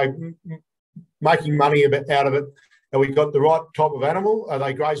money out of it. Are we got the right type of animal? Are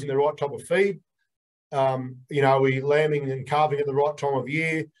they grazing the right type of feed? Are we lambing and calving at the right time of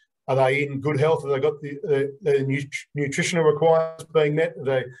year? Are they in good health? Have they got the nutritional requirements being met? Are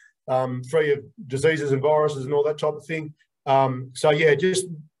they free of diseases and viruses and all that type of thing? Just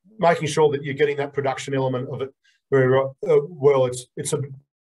making sure that you're getting that production element of it very well. It's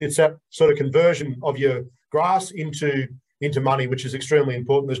that sort of conversion of your grass into money, which is extremely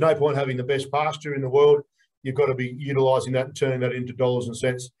important. There's no point having the best pasture in the world. You've got to be utilising that and turning that into dollars and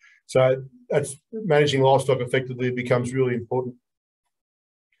cents. So that's managing livestock effectively becomes really important.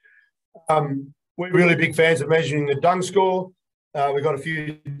 We're really big fans of measuring the dung score. We've got a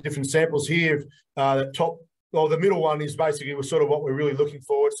few different samples here. The middle one is basically sort of what we're really looking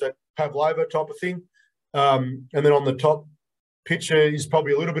for. It's that pavlova type of thing. And then on the top picture is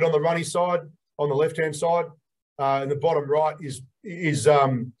probably a little bit on the runny side, on the left-hand side. And the bottom right is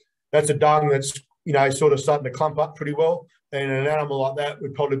that's a dung that's, you know, sort of starting to clump up pretty well. And an animal like that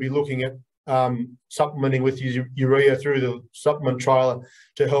would probably be looking at supplementing with urea through the supplement trailer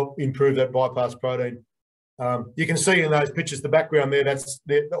to help improve that bypass protein. You can see in those pictures, the background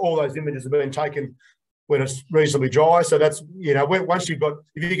there, all those images have been taken when it's reasonably dry. So that's, you know, once you've got,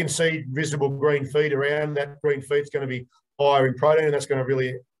 if you can see visible green feed around, that green feed's going to be higher in protein, and that's going to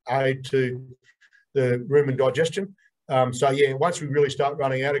really aid to the rumen digestion. So yeah, once we really start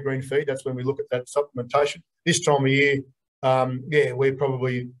running out of green feed, that's when we look at that supplementation. This time of year, yeah, we're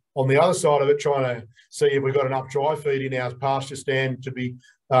probably on the other side of it, trying to see if we've got enough dry feed in our pasture stand to be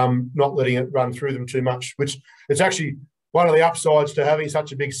not letting it run through them too much, which it's actually one of the upsides to having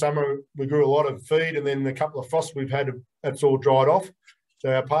such a big summer. We grew a lot of feed, and then the couple of frosts we've had, that's all dried off.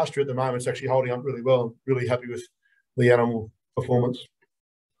 So our pasture at the moment is actually holding up really well. I'm really happy with the animal performance.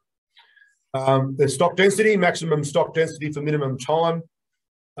 The stock density, maximum stock density for minimum time.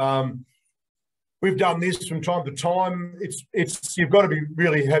 We've done this from time to time. It's you've got to be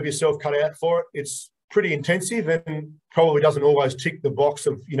really have yourself cut out for it. It's pretty intensive and probably doesn't always tick the box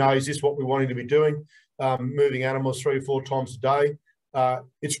of, you know, is this what we're wanting to be doing? Moving animals 3 or 4 times a day.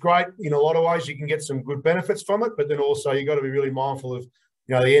 It's great in a lot of ways. You can get some good benefits from it, but then also you've got to be really mindful of,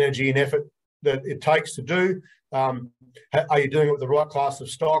 you know, the energy and effort that it takes to do. Are you doing it with the right class of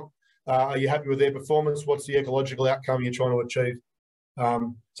stock? Are you happy with their performance? What's the ecological outcome you're trying to achieve?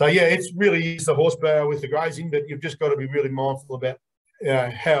 So yeah, it's really the horsepower with the grazing, but you've just got to be really mindful about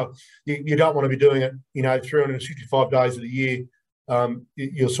how you don't want to be doing it, you know, 365 days of the year.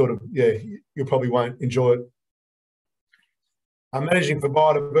 You'll sort of, yeah, you probably won't enjoy it. Managing for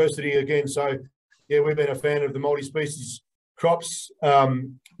biodiversity again. So yeah, we've been a fan of the multi-species crops.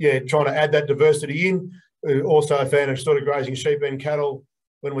 Yeah, trying to add that diversity in. Also a fan of sort of grazing sheep and cattle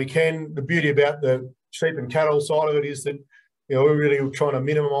when we can. The beauty about the sheep and cattle side of it is that, you know, we're really trying to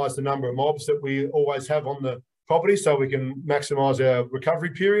minimise the number of mobs that we always have on the property so we can maximise our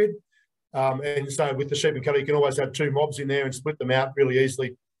recovery period. And so with the sheep and cattle, you can always have 2 mobs in there and split them out really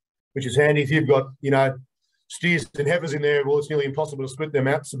easily, which is handy. If you've got, you know, steers and heifers in there, well, it's nearly impossible to split them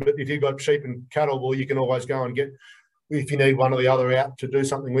out. So, but if you've got sheep and cattle, well, you can always go and get, if you need one or the other out to do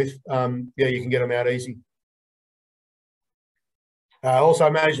something with, yeah, you can get them out easy. Also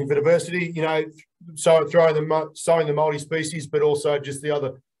managing for diversity, you know, so sowing the multi-species, but also just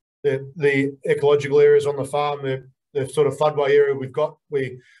the ecological areas on the farm, the sort of floodway area we've got.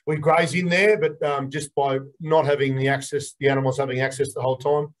 We graze in there, but just by not having the access, the animals having access the whole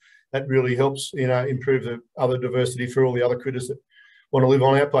time, that really helps, you know, improve the other diversity for all the other critters that want to live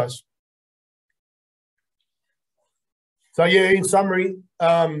on our place. So yeah, in summary,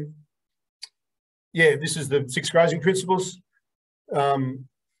 yeah, this is the 6 grazing principles.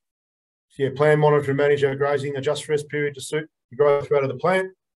 Yeah, plan, monitor and manage our grazing, adjust rest period to suit the growth rate of the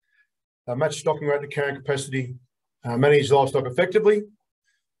plant, match stocking rate to carrying capacity, manage livestock effectively,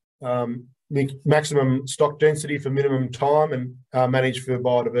 maximum stock density for minimum time, and manage for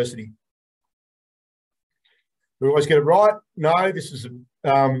biodiversity. We always get it right? No, this is,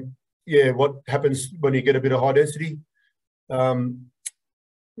 yeah, what happens when you get a bit of high density.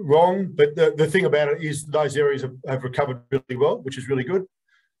 Wrong, but the thing about it is those areas have recovered really well, which is really good.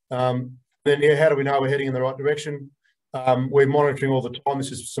 Then yeah, how do we know we're heading in the right direction? We're monitoring all the time.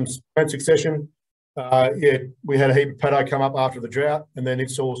 This is some plant succession. Yeah, we had a heap of paddo come up after the drought, and then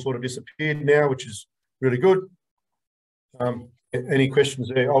it's all sort of disappeared now, which is really good. Any questions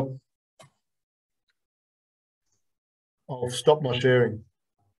there? I'll stop my sharing.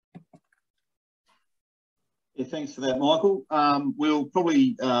 Yeah, thanks for that, Michael. We'll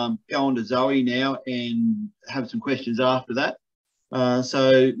probably go on to Zoe now and have some questions after that.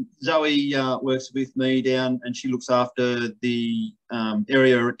 So Zoe works with me down, and she looks after the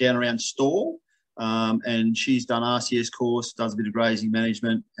area down around Store, and she's done RCS course, does a bit of grazing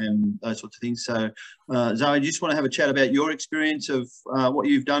management and those sorts of things. So Zoe, do you just want to have a chat about your experience of what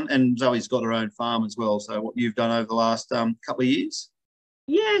you've done? And Zoe's got her own farm as well, so what you've done over the last couple of years.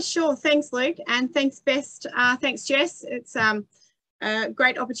 Yeah, sure. Thanks, Luke. And thanks, Best. Thanks, Jess. It's a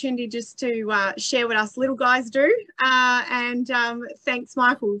great opportunity just to share what us little guys do. And thanks,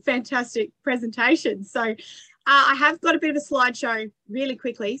 Michael. Fantastic presentation. So I have got a bit of a slideshow really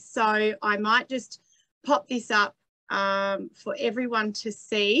quickly. So I might just pop this up for everyone to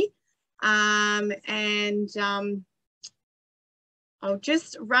see. And I'll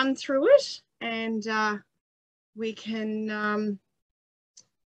just run through it, and we can...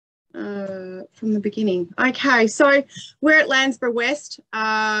 from the beginning. Okay, so we're at Landsborough West,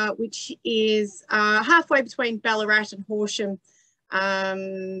 which is halfway between Ballarat and Horsham,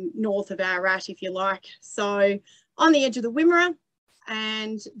 north of Ararat, if you like. So on the edge of the Wimmera,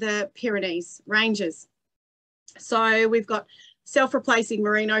 and the Pyrenees ranges. So we've got self-replacing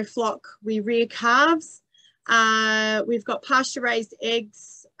merino flock. We rear calves. We've got pasture-raised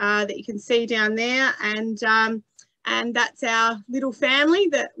eggs that you can see down there, and that's our little family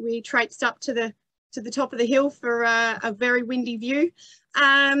that we traipsed up to the top of the hill for a very windy view.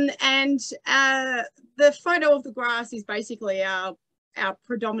 The photo of the grass is basically our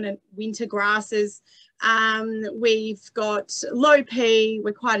predominant winter grasses. We've got low P,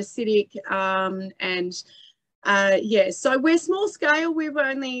 we're quite acidic, yeah, so we're small scale. We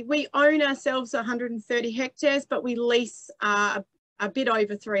own ourselves 130 hectares, but we lease a bit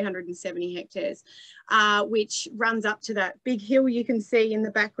over 370 hectares, which runs up to that big hill you can see in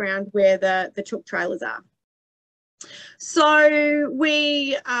the background where the chook trailers are. So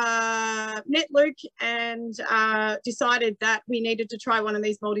we met Luke and decided that we needed to try one of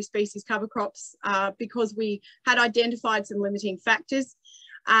these multi-species cover crops because we had identified some limiting factors.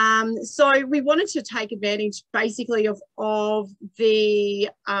 So we wanted to take advantage basically of the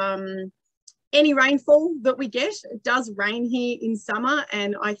any rainfall that we get. It does rain here in summer,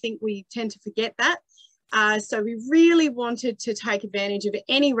 and I think we tend to forget that. So we really wanted to take advantage of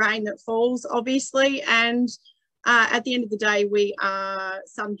any rain that falls, obviously, and at the end of the day, we are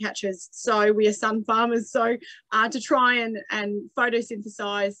sun catchers, so we are sun farmers. So to try and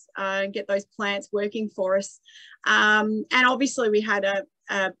photosynthesize and get those plants working for us. And obviously we had a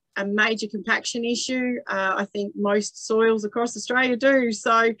major compaction issue. I think most soils across Australia do.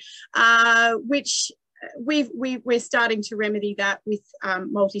 So which we're starting to remedy that with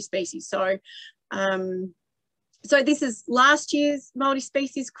multi-species. So so this is last year's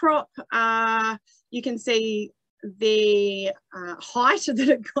multi-species crop. You can see the height that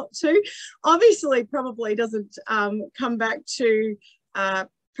it got to. Obviously probably doesn't come back to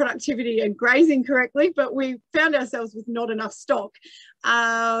productivity and grazing correctly, but we found ourselves with not enough stock.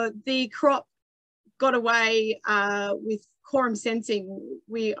 The crop got away with quorum sensing.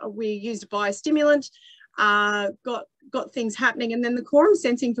 We used a biostimulant, got things happening, and then the quorum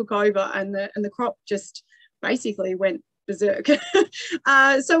sensing took over, and the crop just basically went berserk.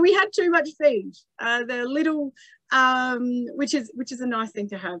 So we had too much feed. The little, which is a nice thing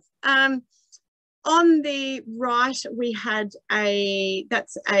to have. On the right, we had I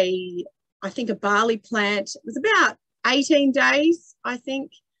think a barley plant. It was about 18 days, I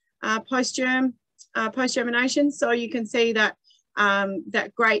think, post-germination. So you can see that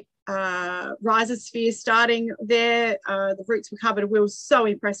that great rhizosphere starting there. The roots were covered. We were so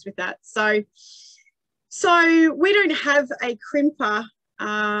impressed with that. So we don't have a crimper,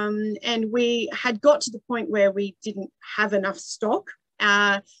 and we had got to the point where we didn't have enough stock.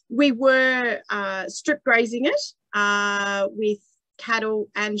 We were strip grazing it with cattle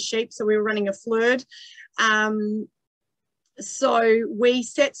and sheep, so we were running a flurd. So we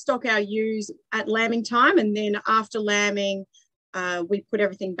set stock our ewes at lambing time, and then after lambing, we put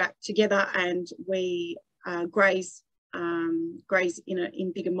everything back together and we graze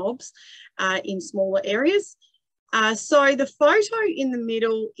in bigger mobs in smaller areas. So the photo in the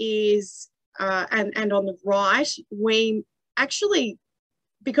middle is, and on the right, we actually,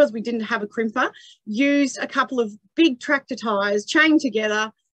 because we didn't have a crimper, used a couple of big tractor tires chained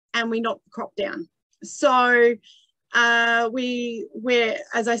together, and we knocked the crop down. So we're,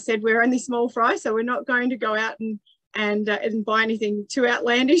 as I said, we're only small fry, so we're not going to go out and buy anything too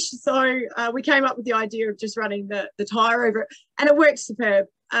outlandish. So we came up with the idea of just running the tire over it, and it worked superb.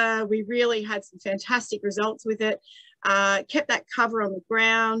 We really had some fantastic results with it, kept that cover on the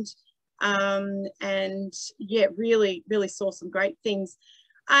ground, and yeah, really saw some great things.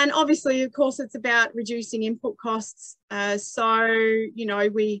 And obviously, of course, it's about reducing input costs. So, you know,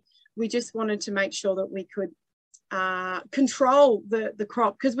 we just wanted to make sure that we could control the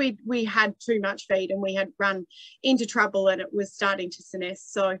crop, because we had too much feed and we had run into trouble and it was starting to senesce.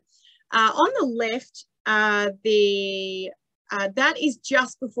 So on the left, that is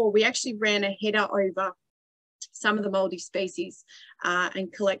just before we actually ran a header over some of the mouldy species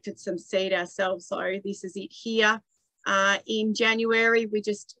and collected some seed ourselves. So this is it here. In January, we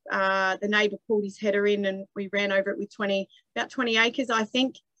just, the neighbour pulled his header in and we ran over it with about 20 acres, I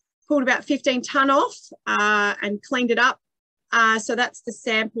think. Pulled about 15 tonne off and cleaned it up. So that's the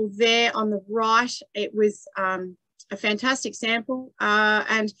sample there on the right. It was a fantastic sample,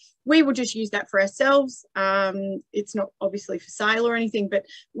 and we will just use that for ourselves. It's not obviously for sale or anything, but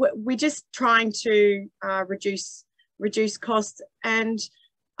we're just trying to reduce costs. And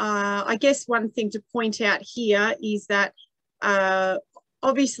I guess one thing to point out here is that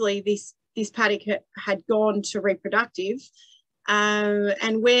obviously this paddock had gone to reproductive,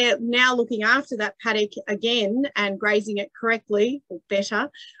 And we're now looking after that paddock again and grazing it correctly, or better,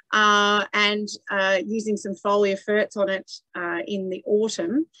 and using some foliar ferts on it in the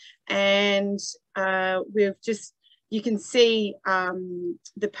autumn. And we've just, you can see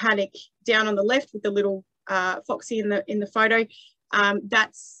the paddock down on the left with the little foxy in the photo.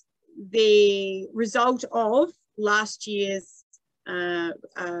 That's the result of last year's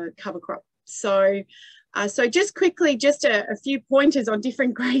cover crop. So just quickly, just a few pointers on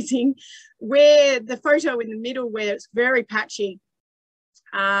different grazing. Where the photo in the middle, where it's very patchy,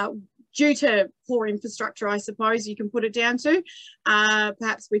 due to poor infrastructure, I suppose you can put it down to.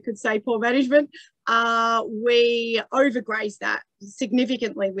 Perhaps we could say poor management. We overgrazed that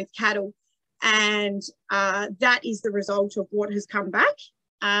significantly with cattle, and that is the result of what has come back.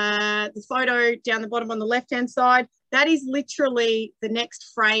 The photo down the bottom on the left-hand side, that is literally the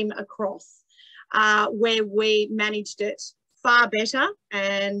next frame across, where we managed it far better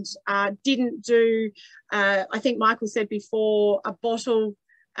and didn't do, I think Michael said before, a bottle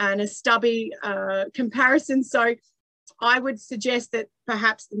and a stubby comparison. So I would suggest that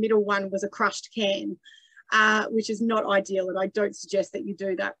perhaps the middle one was a crushed can, which is not ideal, and I don't suggest that you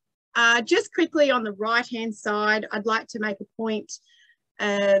do that. Just quickly on the right-hand side, I'd like to make a point.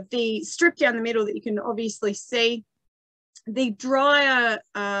 The strip down the middle that you can obviously see, the drier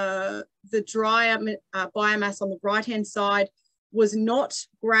biomass on the right-hand side was not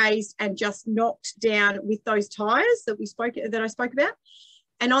grazed and just knocked down with those tyres that I spoke about.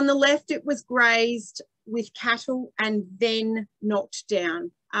 And on the left, it was grazed with cattle and then knocked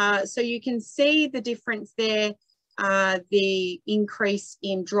down. So you can see the difference there, the increase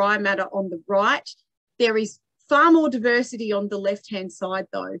in dry matter on the right. There is far more diversity on the left-hand side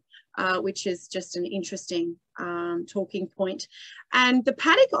though, which is just an interesting talking point. And the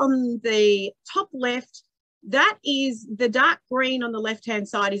paddock on the top left, that is the dark green on the left-hand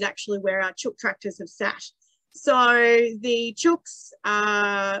side is actually where our chook tractors have sat. So the chooks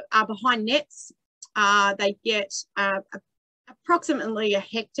are behind nets. They get approximately a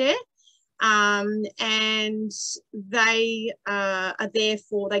hectare, and they are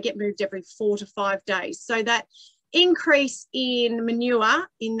therefore, they get moved every 4 to 5 days. So that increase in manure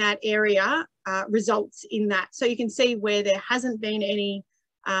in that area results in that. So you can see where there hasn't been any,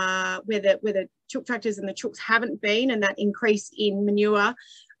 where the chook tractors and the chooks haven't been, and that increase in manure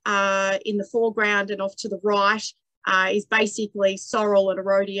in the foreground and off to the right is basically sorrel and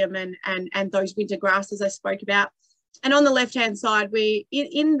erodium and those winter grasses I spoke about. And on the left-hand side, we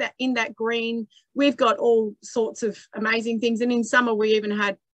in that green, we've got all sorts of amazing things. And in summer, we even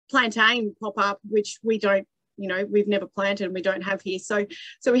had plantain pop up, which we don't, you know, we've never planted and we don't have here. So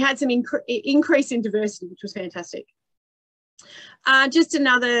we had some increase in diversity, which was fantastic. Just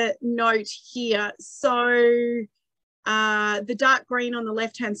another note here. So the dark green on the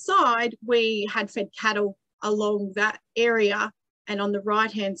left-hand side, we had fed cattle along that area. And on the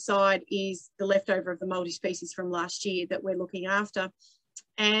right-hand side is the leftover of the multi-species from last year that we're looking after.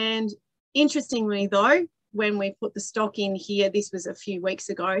 And interestingly though, when we put the stock in here, this was a few weeks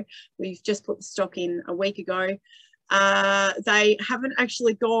ago, we've just put the stock in a week ago, they haven't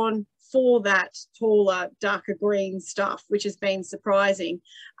actually gone for that taller, darker green stuff, which has been surprising.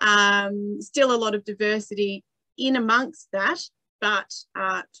 Still a lot of diversity in amongst that, but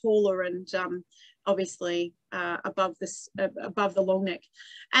taller and obviously above the long neck.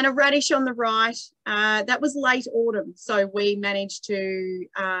 And a radish on the right, that was late autumn. So we managed to,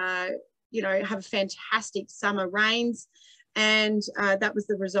 you know, have fantastic summer rains, and that was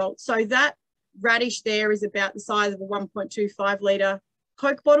the result. So that radish there is about the size of a 1.25 litre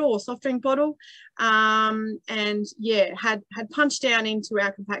Coke bottle or soft drink bottle. And yeah, had punched down into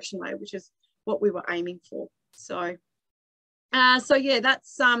our compaction load, which is what we were aiming for. So yeah,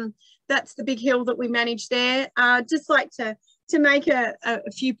 that's the big hill that we managed there. Just like to make a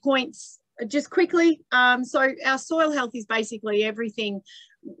few points just quickly. So our soil health is basically everything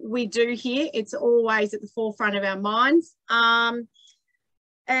we do here. It's always at the forefront of our minds.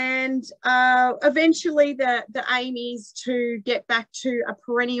 And eventually the aim is to get back to a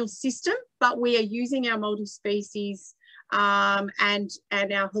perennial system, but we are using our multi-species and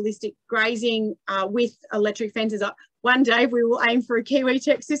our holistic grazing with electric fences. One day we will aim for a Kiwi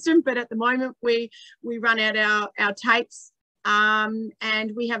Tech system, but at the moment we run out our tapes,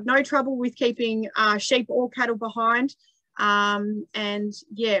 and we have no trouble with keeping sheep or cattle behind. And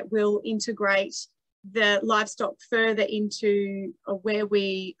yeah, we'll integrate the livestock further into where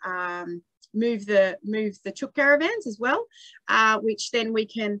we move the chook caravans as well, which then we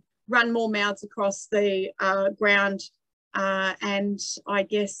can run more mouths across the ground and I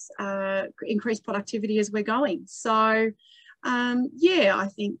guess increase productivity as we're going. So yeah, I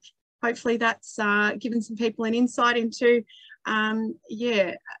think hopefully that's given some people an insight into,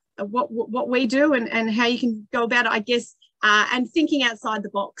 yeah, what we do and how you can go about it, I guess, and thinking outside the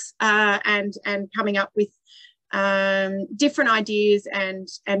box and coming up with different ideas and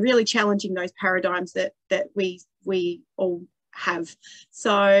really challenging those paradigms that we all have.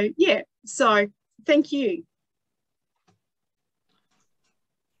 So yeah, so thank you.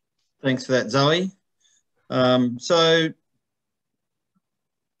 Thanks for that, Zoe. So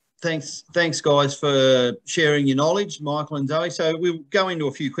thanks guys for sharing your knowledge, Michael and Zoe. So we'll go into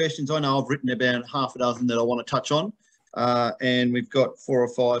a few questions. I know I've written about half a dozen that I want to touch on, and we've got 4 or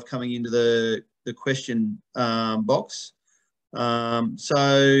 5 coming into the question box.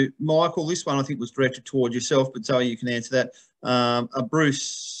 So Michael, this one I think was directed towards yourself, but Zoe, you can answer that.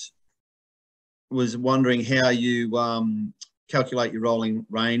 Bruce was wondering how you calculate your rolling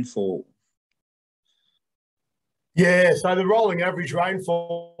rainfall. Yeah, so the rolling average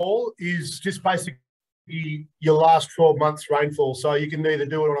rainfall is just basically your last 12 months rainfall. So you can either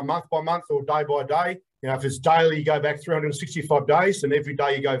do it on a month by month or day by day. You know, if it's daily, you go back 365 days, and every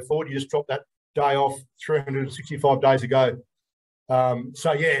day you go forward, you just drop that day off 365 days ago.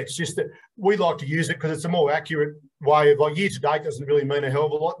 So yeah, it's just that we like to use it because it's a more accurate way of, like, year to date doesn't really mean a hell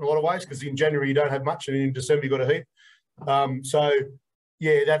of a lot in a lot of ways, because in January you don't have much and in December you've got a heap. So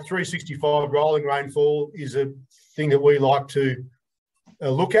yeah, that 365 rolling rainfall is a thing that we like to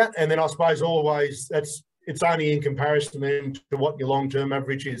look at. And then I suppose always it's only in comparison then to what your long-term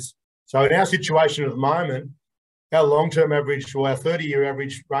average is. So in our situation at the moment, our long-term average, or our 30-year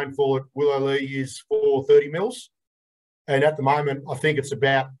average rainfall at Willowlee is 430 mils. And at the moment, I think it's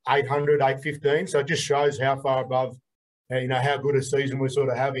about 800, 815. So it just shows how far above, you know, how good a season we're sort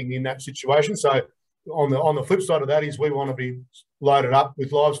of having in that situation. So on the flip side of that is we want to be loaded up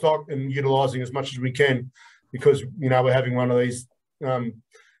with livestock and utilising as much as we can, because, you know, we're having one of these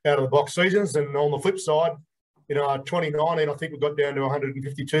out-of-the-box seasons. And on the flip side, you know, 2019, I think we got down to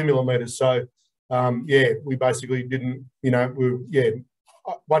 152 millimetres. So, yeah, we basically didn't, you know,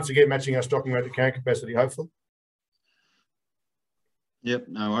 once again, matching our stocking rate to carrying capacity, hopefully. Yep,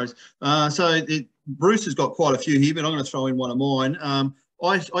 no worries. So Bruce has got quite a few here, but I'm going to throw in one of mine.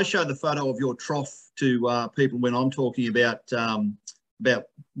 I showed the photo of your trough to people when I'm talking about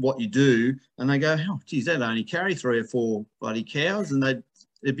what you do, and they go, "Oh, geez, they'd only carry 3 or 4 bloody cows, and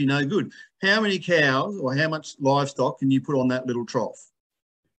it'd be no good." How many cows or how much livestock can you put on that little trough?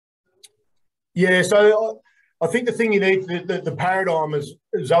 Yeah, so I think the thing you need, the paradigm, as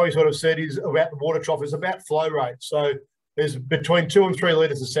Zoe sort of said, is about the water trough, is about flow rate. So there's between 2 and 3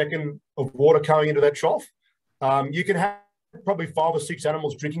 litres a second of water coming into that trough. You can have probably 5 or 6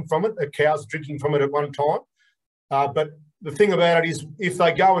 animals drinking from it, cows drinking from it at one time. But the thing about it is, if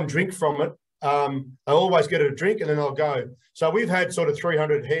they go and drink from it, they'll always get a drink and then they'll go. So we've had sort of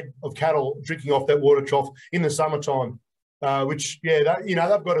 300 head of cattle drinking off that water trough in the summertime, which, yeah, you know,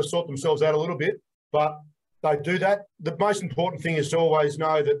 they've got to sort themselves out a little bit, but they do that. The most important thing is to always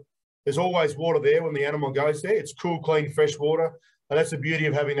know that there's always water there when the animal goes there. It's cool, clean, fresh water. And that's the beauty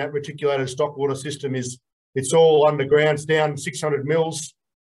of having that reticulated stock water system, is it's all underground. It's down 600 mils.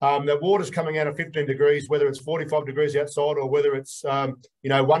 The water's coming out at 15 degrees, whether it's 45 degrees outside or whether it's, you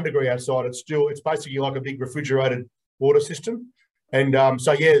know, 1 degree outside. It's basically like a big refrigerated water system. And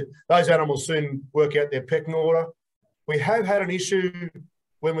so, yeah, those animals soon work out their pecking order. We have had an issue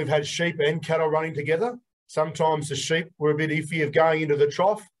when we've had sheep and cattle running together. Sometimes the sheep were a bit iffy of going into the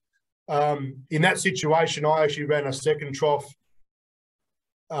trough. In that situation, I actually ran a second trough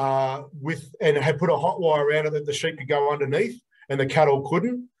and had put a hot wire around it that the sheep could go underneath and the cattle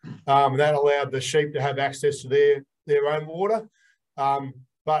couldn't. That allowed the sheep to have access to their own water.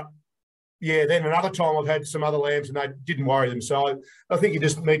 But yeah, then another time I've had some other lambs and they didn't worry them. So I think you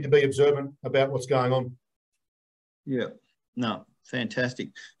just need to be observant about what's going on. Yeah. No, fantastic.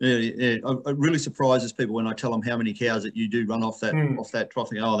 It really surprises people when I tell them how many cows that you do run off that trough.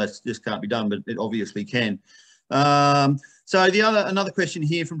 They go, oh, that just can't be done, but it obviously can. So another question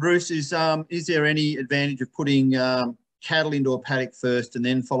here from Bruce is there any advantage of putting cattle into a paddock first and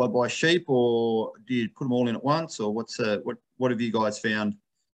then followed by sheep, or do you put them all in at once, or what have you guys found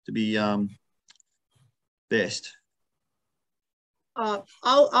to be best?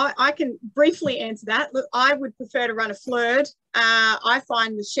 I can briefly answer that. Look, I would prefer to run a flurd. I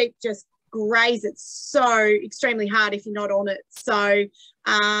find the sheep just graze it so extremely hard if you're not on it. So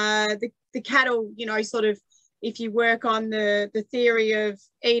the cattle, you know, sort of, if you work on the theory of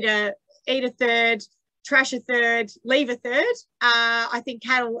eat a third, trash a third, leave a third, I think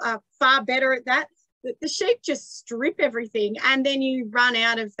cattle are far better at that. The sheep just strip everything and then you run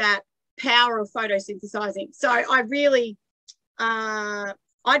out of that power of photosynthesizing. So I really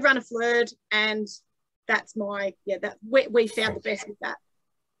I'd run a flirt, and that's my, that we found the best with that.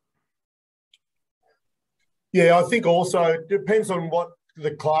 Yeah, I think also it depends on what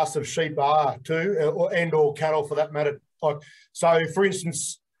the class of sheep are too, or cattle for that matter. Like, so for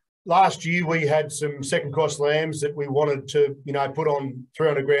instance, last year we had some second cross lambs that we wanted to, put on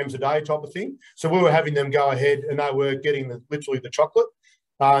 300 grams a day type of thing. So we were having them go ahead, and they were getting literally the chocolate,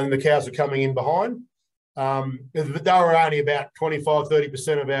 and the cows were coming in behind. They were only about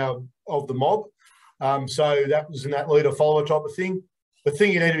 25–30% of the mob. So that was in that leader follower type of thing. The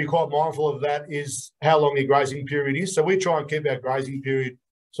thing you need to be quite mindful of that is how long your grazing period is. So we try and keep our grazing period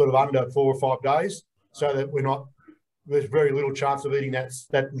sort of under 4 or 5 days, so that there's very little chance of eating that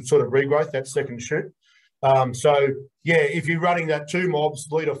sort of regrowth, that second shoot. So yeah, if you're running that 2 mobs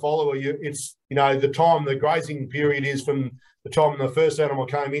leader follower, it's the time the grazing period is from the time the first animal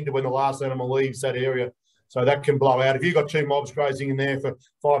came in to when the last animal leaves that area. So that can blow out. If you've got 2 mobs grazing in there for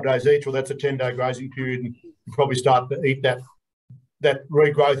 5 days each, well, that's a 10-day grazing period, and you probably start to eat that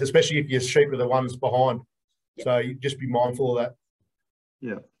regrowth, especially if your sheep are the ones behind. Yep. So you just be mindful of that.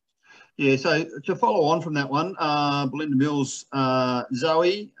 Yeah. Yeah, so to follow on from that one, Belinda Mills,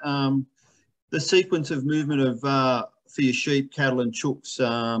 Zoe, the sequence of movement of for your sheep, cattle and chooks,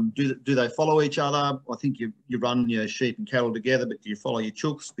 do they follow each other? I think you run your sheep and cattle together, but do you follow your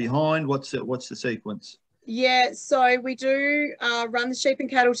chooks behind? What's the sequence? Yeah, so we do run the sheep and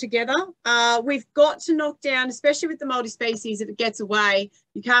cattle together. We've got to knock down, especially with the multi-species, if it gets away,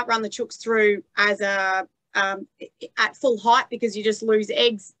 you can't run the chooks through as at full height, because you just lose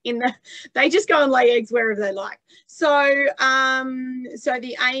eggs they just go and lay eggs wherever they like. So so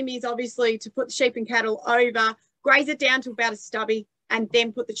the aim is obviously to put the sheep and cattle over, graze it down to about a stubby, and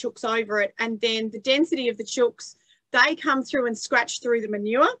then put the chooks over it. And then the density of the chooks, they come through and scratch through the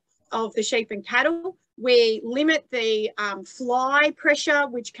manure of the sheep and cattle. We limit the fly pressure,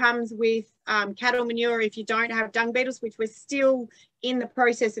 which comes with cattle manure if you don't have dung beetles, which we're still in the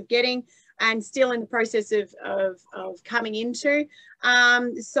process of getting and still in the process of coming into.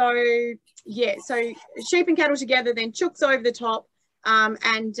 So yeah, so sheep and cattle together, then chooks over the top,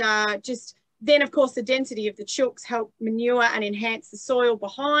 and just then, of course, the density of the chooks help manure and enhance the soil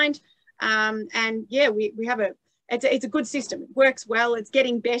behind. And yeah, we have it's a good system. It works well. It's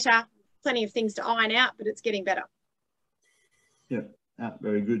getting better. Plenty of things to iron out, but it's getting better. Yeah,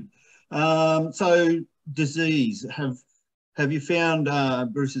 very good. So disease, have you found,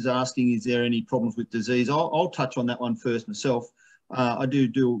 Bruce is asking, is there any problems with disease? I'll touch on that one first myself. I do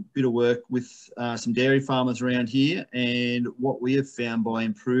a bit of work with some dairy farmers around here, and what we have found by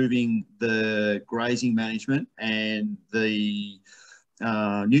improving the grazing management and the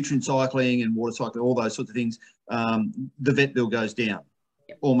nutrient cycling and water cycling, all those sorts of things, the vet bill goes down.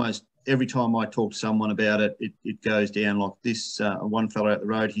 Yep. Almost every time I talk to someone about it, it goes down. Like this one fellow out the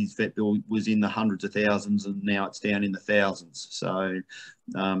road, his vet bill was in the hundreds of thousands, and now it's down in the thousands. So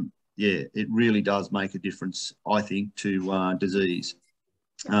yeah, it really does make a difference, I think, to disease.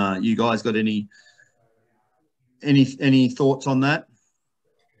 You guys got any thoughts on that?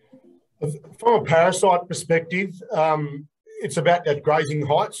 From a parasite perspective, it's about that grazing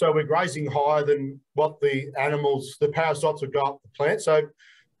height. So we're grazing higher than what the parasites would go up the plant. So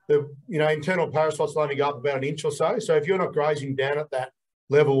the internal parasites only go up about an inch or so. So if you're not grazing down at that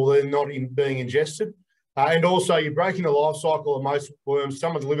level, they're not being ingested. And also you're breaking the life cycle of most worms.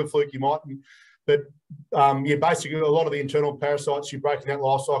 Some of the liver fluke you mightn't, but yeah, basically a lot of the internal parasites, you're breaking that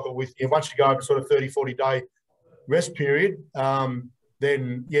life cycle with. Once you go over sort of 30–40 day rest period,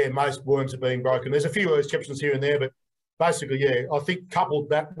 then yeah, most worms are being broken. There's a few exceptions here and there, but basically, yeah, I think coupled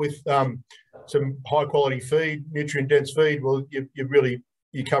that with some high quality feed, nutrient dense feed, well,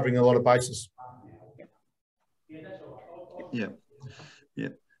 you're covering a lot of bases. Yeah, yeah.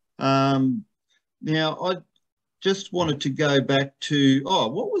 Now, I just wanted to go back to,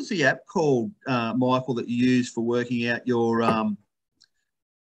 what was the app called, Michael, that you use for working out your...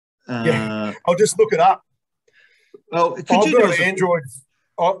 yeah, I'll just look it up. Well, I've got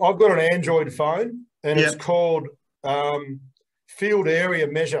an Android phone, and it's called Field Area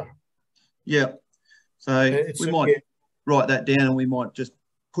Measure. Yeah. So we might write that down, and we might just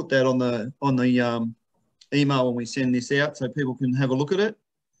put that on the email when we send this out, so people can have a look at it.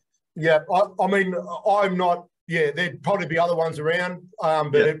 Yeah, I mean, I'm not. Yeah, there'd probably be other ones around,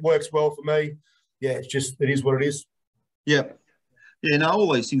 but it works well for me. Yeah, it is what it is. Yeah. Yeah, no,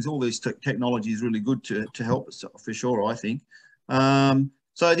 all these things, all this technology is really good to help us for sure, I think.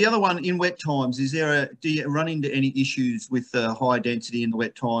 So the other one, in wet times, do you run into any issues with high density in the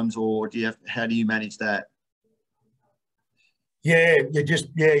wet times, or how do you manage that? Yeah,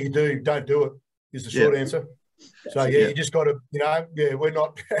 you do. Don't do it is the short answer. So yeah, you just got to, we're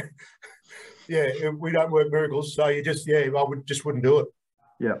not, we don't work miracles. So you just, wouldn't do it.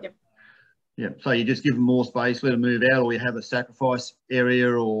 Yeah. Yep. Yeah. So you just give them more space, let them move out, or we have a sacrifice area,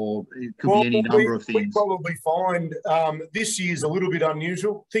 or it could be any number of things. We probably find this year's a little bit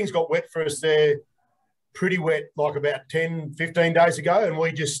unusual. Things got wet for us there, pretty wet, like about 10, 15 days ago, and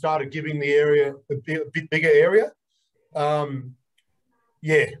we just started giving the area a bit bigger area.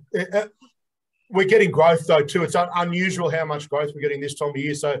 We're getting growth though too. It's unusual how much growth we're getting this time of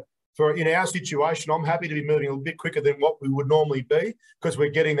year. So in our situation, I'm happy to be moving a bit quicker than what we would normally be, because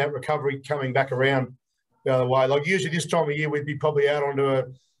we're getting that recovery coming back around the other way. Like usually this time of year, we'd be probably out onto a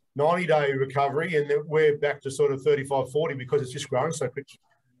 90-day recovery, and then we're back to sort of 35, 40 because it's just growing so quick.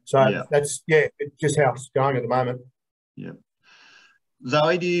 So it's just how it's going at the moment. Yeah.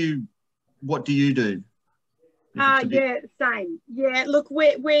 Zoe, what do you do? Same. Yeah, look,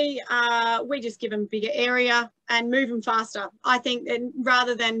 we just give them bigger area and move them faster. I think that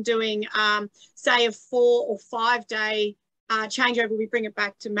rather than doing, say, a 4 or 5 day changeover, we bring it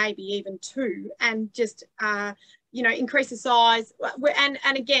back to maybe even 2, and just increase the size.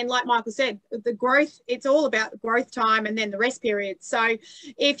 And again, like Michael said, the growth, it's all about the growth time and then the rest period. So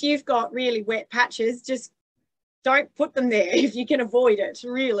if you've got really wet patches, just don't put them there if you can avoid it.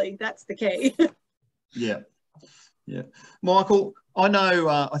 Really, that's the key. Yeah. Michael, I know,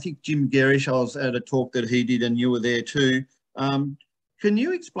 I think Jim Garish, I was at a talk that he did and you were there too. Can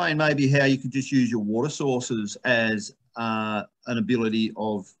you explain maybe how you could just use your water sources as an ability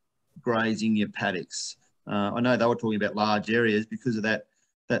of grazing your paddocks? I know they were talking about large areas because of that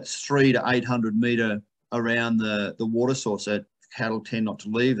 300 to 800 metre around the water source, that cattle tend not to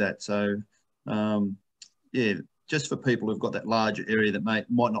leave that. So, just for people who've got that larger area that might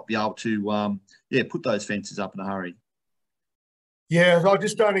not be able to, put those fences up in a hurry. Yeah, I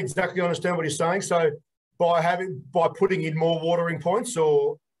just don't exactly understand what you're saying. So by putting in more watering points,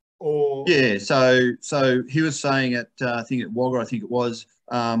 or yeah. So he was saying at I think at Wagga,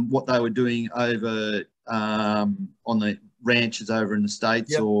 what they were doing over on the ranches over in the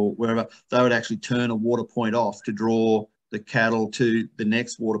States or wherever, they would actually turn a water point off to draw the cattle to the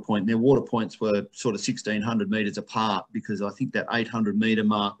next water point. And their water points were sort of 1,600 metres apart, because I think that 800 metre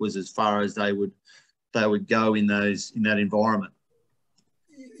mark was as far as they would go in that environment.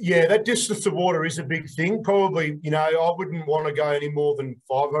 Yeah, that distance of water is a big thing. Probably, I wouldn't want to go any more than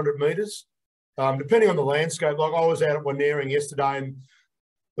 500 metres, depending on the landscape. Like I was out at Wanneering yesterday, and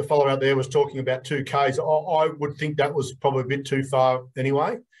the fellow out there was talking about 2 Ks. I would think that was probably a bit too far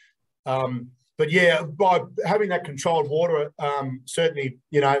anyway. But yeah, by having that controlled water, certainly,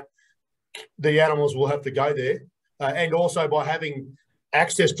 the animals will have to go there. And also by having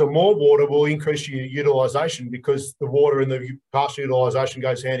access to more water will increase your utilisation, because the water and the pasture utilisation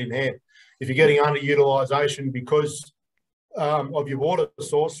goes hand in hand. If you're getting underutilisation because of your water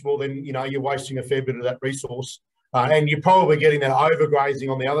source, well then, you're wasting a fair bit of that resource. And you're probably getting that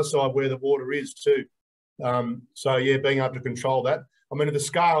overgrazing on the other side where the water is too. So yeah, being able to control that. I mean, at the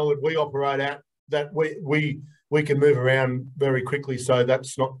scale that we operate at, that we can move around very quickly, so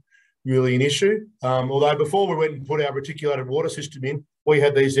that's not really an issue. Although before we went and put our reticulated water system in, we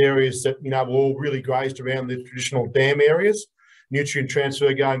had these areas that, were all really grazed around the traditional dam areas, nutrient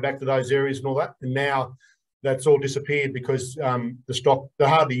transfer going back to those areas and all that. And now that's all disappeared because the stock, they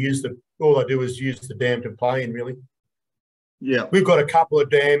hardly use all they do is use the dam to play in, really. Yeah. We've got a couple of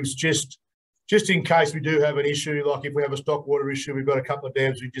dams just in case we do have an issue, like if we have a stock water issue, we've got a couple of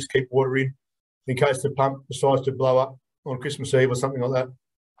dams we just keep water in case the pump decides to blow up on Christmas Eve or something like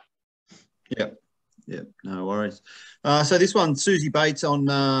that. Yeah, no worries. So this one, Susie Bates, on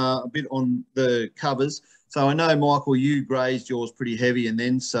a bit on the covers. So I know, Michael, you grazed yours pretty heavy and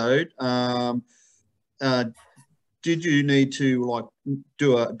then sowed. Did you need to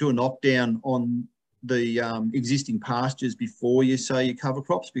do a knockdown on the existing pastures before you sow your cover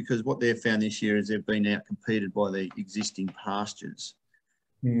crops? Because what they've found this year is they've been out-competed by the existing pastures.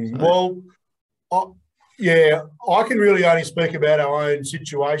 So. Well, I can really only speak about our own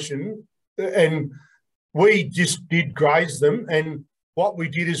situation, and we just did graze them. And what we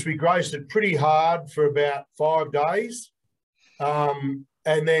did is we grazed it pretty hard for about 5 days. And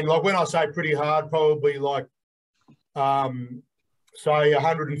then, when I say pretty hard, probably say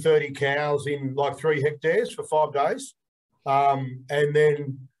 130 cows in 3 hectares for 5 days. And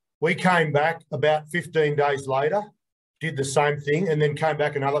then we came back about 15 days later, did the same thing, and then came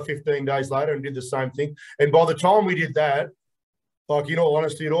back another 15 days later and did the same thing. And by the time we did that, in all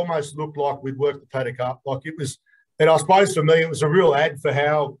honesty, it almost looked like we'd worked the paddock up. It was, and I suppose for me, it was a real ad for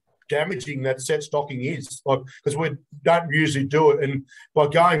how damaging that set stocking is, like, because we don't usually do it. And by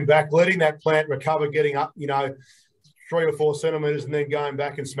going back, letting that plant recover, getting up, 3 or 4 centimetres, and then going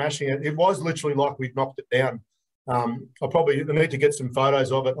back and smashing it, it was literally like we'd knocked it down. I probably need to get some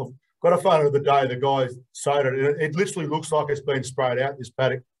photos of it. I've got a photo of the day the guy sowed it. It literally looks like it's been sprayed out, this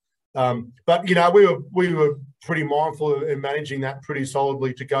paddock. But we were pretty mindful in managing that pretty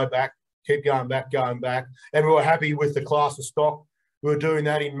solidly to go back, keep going back, and we were happy with the class of stock. We were doing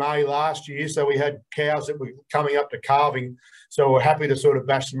that in May last year, so we had cows that were coming up to calving, so we're happy to sort of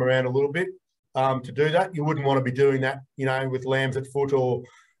bash them around a little bit to do that. You wouldn't want to be doing that, with lambs at foot or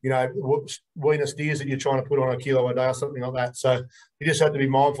weaner steers that you're trying to put on a kilo a day or something like that. So you just have to be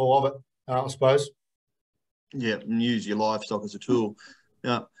mindful of it, I suppose. Yeah, and use your livestock as a tool.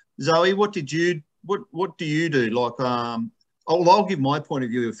 Yeah. Zoe, what do you do? Like, I'll give my point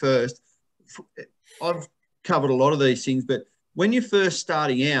of view first. I've covered a lot of these things, but when you're first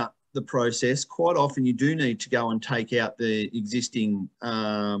starting out the process, quite often you do need to go and take out the existing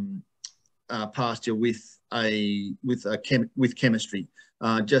pasture with chemistry,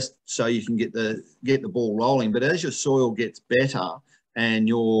 just so you can get the ball rolling. But as your soil gets better and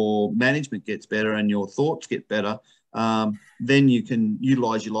your management gets better and your thoughts get better, then you can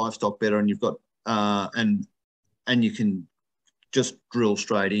utilise your livestock better, and you've got and you can just drill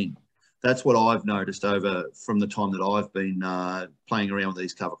straight in. That's what I've noticed from the time that I've been playing around with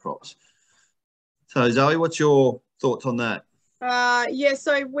these cover crops. So Zoe, what's your thoughts on that? Yeah,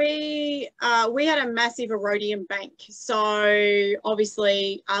 so we had a massive erodium bank, so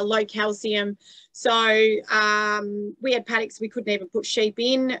obviously low calcium. So we had paddocks we couldn't even put sheep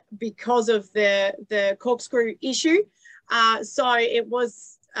in because of the corkscrew issue. So it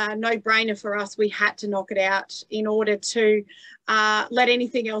was a no-brainer for us. We had to knock it out in order to let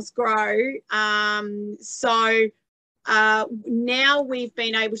anything else grow. So now we've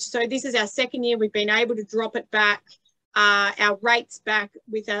been able to, so this is our second year, we've been able to drop it back, our rates back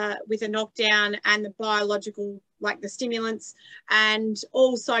with a knockdown and the biological, like the stimulants, and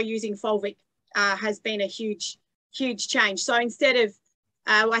also using fulvic has been a huge change. So instead of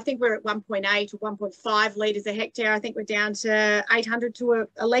I think we're at 1.8 or 1.5 litres a hectare. I think we're down to 800 to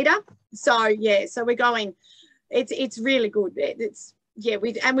a litre. So yeah, so we're going. It's really good.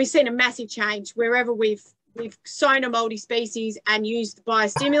 We've seen a massive change wherever we've sown a multi-species and used the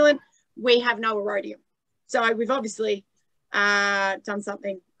biostimulant. We have no erodium. So we've obviously done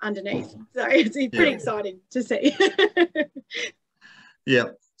something underneath. So it's pretty exciting to see. Yeah.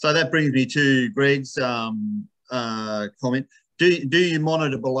 So that brings me to Greg's comment. Do you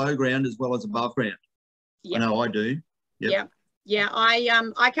monitor below ground as well as above ground? Yep. I know I do. Yep. Yeah.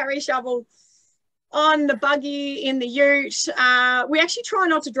 I carry a shovel on the buggy in the ute. We actually try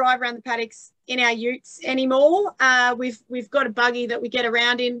not to drive around the paddocks in our utes anymore. We've got a buggy that we get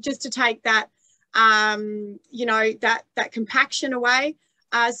around in just to take that that compaction away.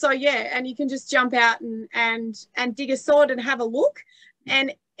 So yeah, and you can just jump out and dig a sod and have a look,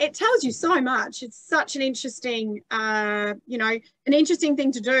 and it tells you so much. It's such an interesting, an interesting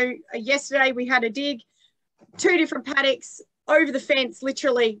thing to do. Yesterday we had a dig, 2 different paddocks over the fence,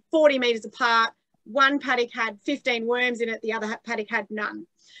 literally 40 metres apart. One paddock had 15 worms in it, the other paddock had none.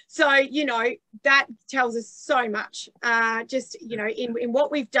 So, that tells us so much, in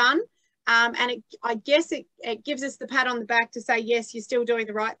what we've done. And I guess it gives us the pat on the back to say, yes, you're still doing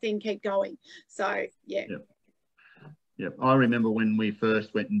the right thing, keep going. So, yeah. Yep. I remember when we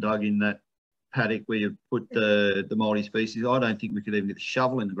first went and dug in that paddock where you put the multi-species, I don't think we could even get the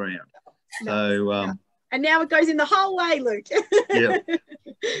shovel in the ground. No, so, and now it goes in the whole way, Luke. Yeah.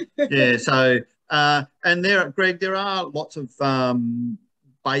 Yeah. So, and Greg, there are lots of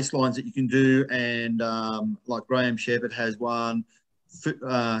baselines that you can do, and like Graham Shepherd has one.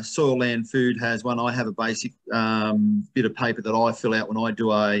 Soil Land Food has one. I have a basic bit of paper that I fill out when I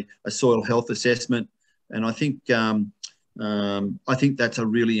do a soil health assessment, and I think that's a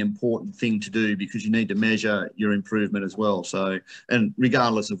really important thing to do, because you need to measure your improvement as well. So, and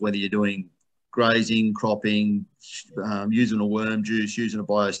regardless of whether you're doing grazing, cropping, using a worm juice, using a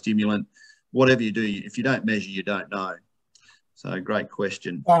biostimulant, whatever you do, if you don't measure, you don't know. So great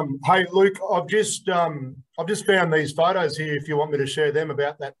question. Hey Luke, I've just found these photos here. If you want me to share them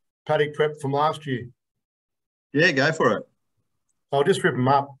about that paddock prep from last year. Yeah, go for it. I'll just rip them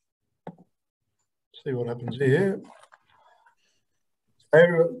up. See what happens here.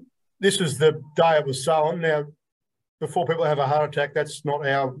 This is the day it was sown. Now, before people have a heart attack, that's not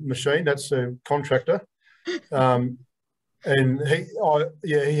our machine. That's a contractor. And he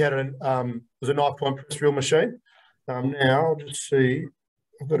had it was a knife point press reel machine. Now I'll just see.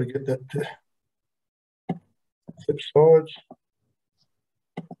 I've got to get that to flip sides.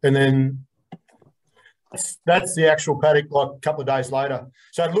 and then that's the actual paddock like a couple of days later.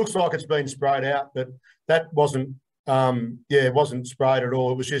 So it looks like it's been sprayed out, but that wasn't, it wasn't sprayed at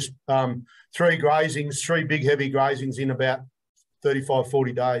all. It was just 3 grazings, 3 big heavy grazings in about 35,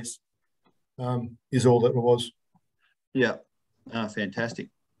 40 days is all that it was. Yeah, fantastic.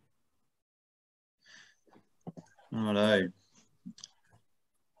 Righto.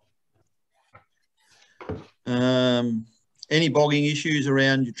 Any bogging issues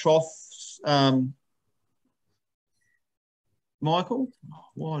around your troughs, Michael?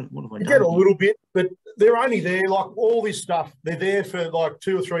 What have I done? You get a little bit, but they're only there, like all this stuff, they're there for like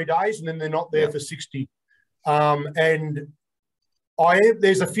 2 or 3 days and then they're not there for 60. And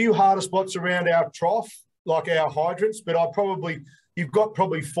there's a few harder spots around our trough, like our hydrants, but you've got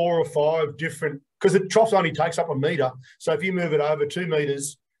probably 4 or 5 different, because the trough only takes up 1 metre. So if you move it over 2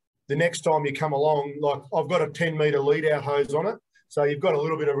 metres, the next time you come along, like I've got a 10 metre lead out hose on it. So you've got a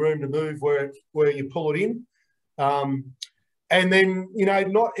little bit of room to move where you pull it in. And then, you know,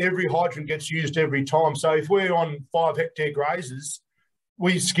 not every hydrant gets used every time. So if we're on 5 hectare grazers,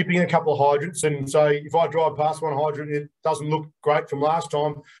 we're skipping a couple of hydrants. And so if I drive past one hydrant, it doesn't look great from last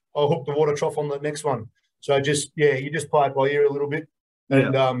time, I'll hook the water trough on the next one. So just, you just play it by ear a little bit.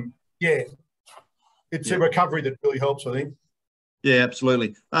 And it's a recovery that really helps, I think. Yeah,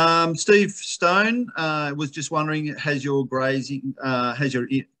 absolutely. Steve Stone was just wondering, has your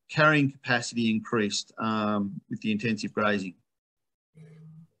carrying capacity increased with the intensive grazing?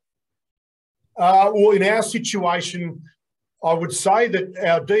 Well, in our situation, I would say that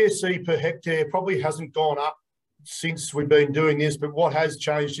our DSC per hectare probably hasn't gone up since we've been doing this, but what has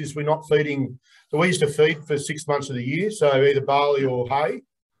changed is we're not feeding. So we used to feed for 6 months of the year, so either barley or hay.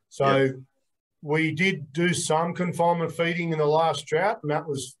 So we did do some confinement feeding in the last drought, and that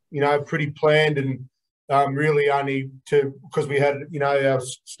was, you know, pretty planned and really only because we had, you know, our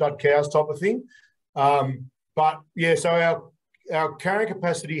stud cows type of thing. But yeah, so our carrying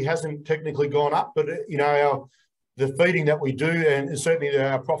capacity hasn't technically gone up, but you know, the feeding that we do and certainly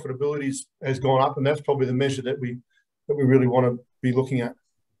our profitability has gone up, and that's probably the measure that we really want to be looking at.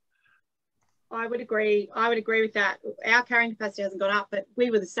 I would agree. I would agree with that. Our carrying capacity hasn't gone up, but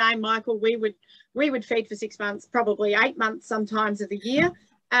we were the same, Michael. We would feed for 6 months, probably 8 months sometimes of the year.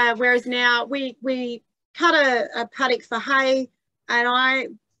 Whereas now we cut a paddock for hay,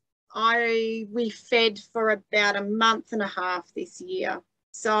 and we fed for about 1.5 months this year.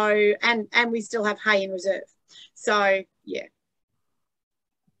 So and we still have hay in reserve. So yeah.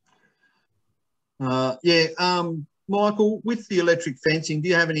 Michael, with the electric fencing, do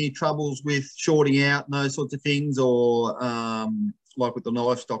you have any troubles with shorting out and those sorts of things, or like with the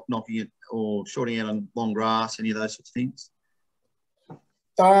livestock knocking it or shorting out on long grass, any of those sorts of things?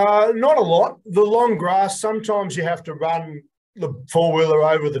 Not a lot. The long grass, sometimes you have to run the four-wheeler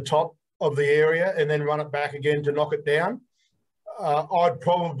over the top of the area and then run it back again to knock it down. I'd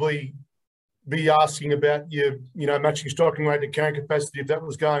probably be asking about your, you know, matching stocking rate to carrying capacity if that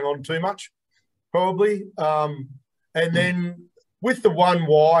was going on too much, probably. And then with the one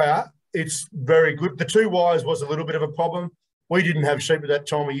wire, it's very good. The 2 wires was a little bit of a problem. We didn't have sheep at that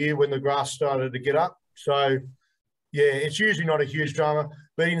time of year when the grass started to get up. So, yeah, it's usually not a huge drama.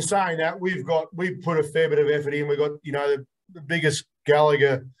 But in saying that, we've put a fair bit of effort in. We've got, you know, the biggest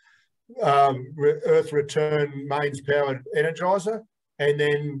Gallagher earth return mains powered energizer. And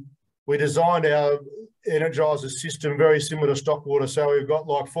then we designed our energizer system very similar to stock water. So we've got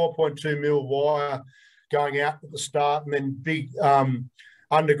like 4.2 mil wire going out at the start, and then big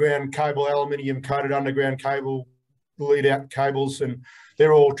underground cable, aluminium coated underground cable, lead out cables, and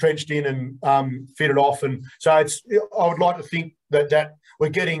they're all trenched in and fitted off. And so I would like to think that we're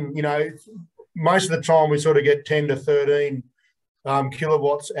getting, you know, most of the time we sort of get 10 to 13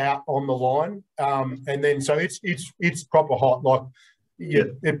 kilowatts out on the line. And then so it's proper hot, like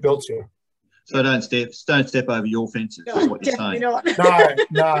it belts you. So don't step over your fences, is what you're saying.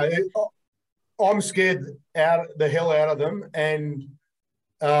 No. I'm scared the hell out of them, and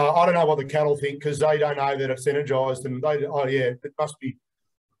I don't know what the cattle think because they don't know that it's energised, and it must be,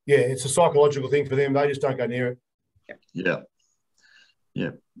 it's a psychological thing for them. They just don't go near it.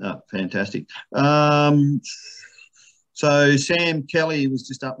 Yeah, fantastic. So Sam Kelly was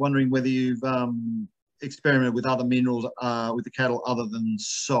just wondering whether you've experimented with other minerals with the cattle other than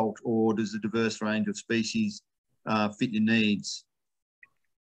salt, or does the diverse range of species fit your needs?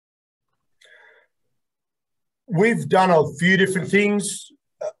 We've done a few different things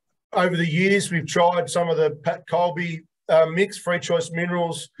over the years. We've tried some of the Pat Colby mix, free choice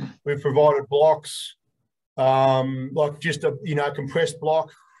minerals. We've provided blocks, like just a compressed block.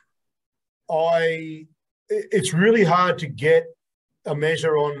 It's really hard to get a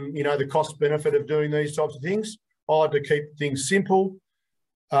measure on, you know, the cost benefit of doing these types of things. I like to keep things simple.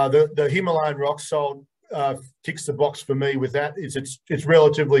 The Himalayan rock salt ticks the box for me with that. It's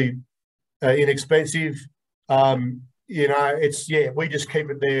relatively inexpensive. You know, we just keep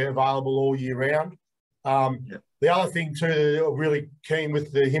it there available all year round. The other thing too that I'm really keen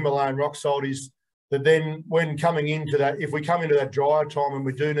with the Himalayan rock salt is that then when coming into that, if we come into that drier time and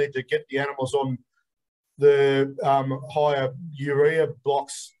we do need to get the animals on the higher urea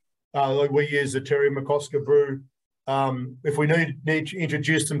blocks, like we use the Terry McCosker brew, if we need to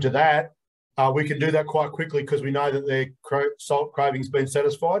introduce them to that, we can do that quite quickly because we know that their salt craving's been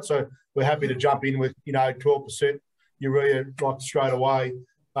satisfied. So we're happy to jump in with, you know, 12% urea like straight away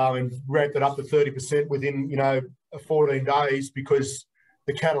and ramp it up to 30% within, you know, 14 days because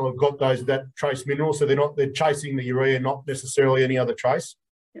the cattle have got that trace mineral, so they're chasing the urea, not necessarily any other trace.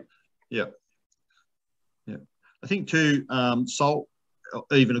 Yeah. I think too, salt,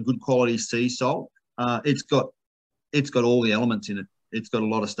 even a good quality sea salt, it's got all the elements in it. It's got a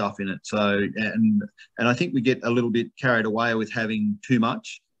lot of stuff in it. So, and I think we get a little bit carried away with having too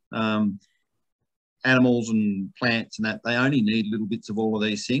much. Animals and plants and that, they only need little bits of all of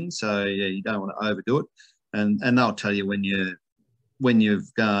these things. So yeah, you don't want to overdo it. And they'll tell you when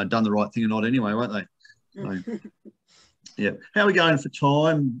you've done the right thing or not anyway, won't they? So, yeah. How are we going for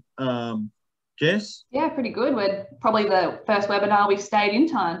time, Jess? Yeah, pretty good. We're probably the first webinar we've stayed in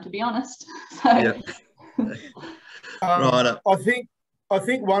time, to be honest. So. Yeah. Right. I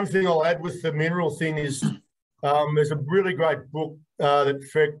think one thing I'll add with the mineral thing is there's a really great book that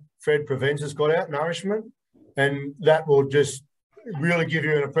Fred Provenza's got out, Nourishment, and that will just really give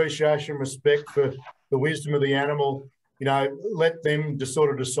you an appreciation and respect for the wisdom of the animal. You know, let them just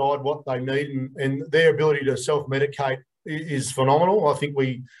sort of decide what they need, and their ability to self-medicate is phenomenal. I think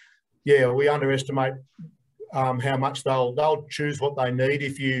we underestimate how much they'll choose what they need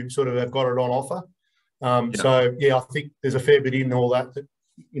if you sort of have got it on offer. So yeah, I think there's a fair bit in all that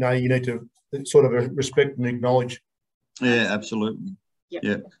you know you need to sort of respect and acknowledge. Yeah, absolutely. Yep.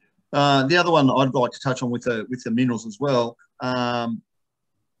 Yeah. The other one I'd like to touch on with the minerals as well.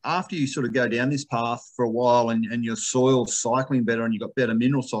 After you sort of go down this path for a while and your soil's cycling better and you've got better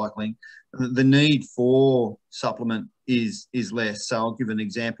mineral cycling, the need for supplement is less. So I'll give an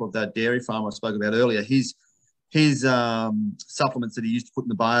example of that dairy farmer I spoke about earlier. His supplements that he used to put in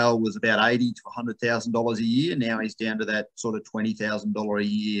the bale was about $80,000 to $100,000 a year. Now he's down to that sort of $20,000 a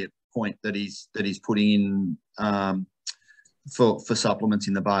year point that he's putting in for supplements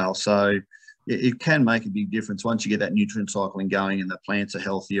in the bale. So it can make a big difference once you get that nutrient cycling going and the plants are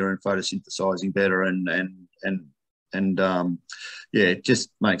healthier and photosynthesizing better and it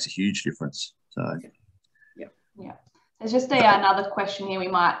just makes a huge difference. So yeah. There's just another question here we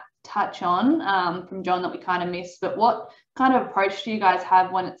might touch on from John that we kind of missed, but what kind of approach do you guys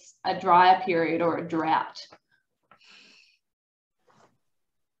have when it's a drier period or a drought?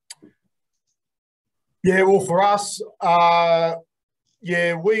 Yeah, well, for us,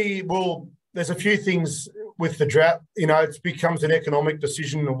 there's a few things with the drought. You know, it becomes an economic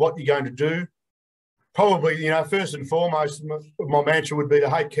decision of what you're going to do. Probably, you know, first and foremost, my mantra would be to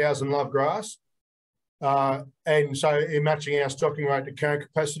hate cows and love grass. And so in matching our stocking rate to current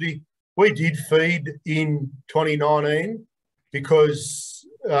capacity, we did feed in 2019 because,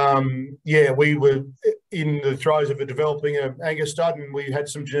 we were in the throes of developing an Angus stud, and we had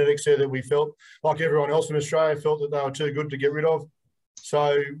some genetics there that we felt, like everyone else in Australia, felt that they were too good to get rid of.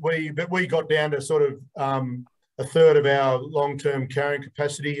 So we got down to sort of a third of our long-term carrying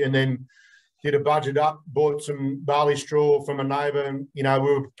capacity, and then did a budget up, bought some barley straw from a neighbour, and, you know,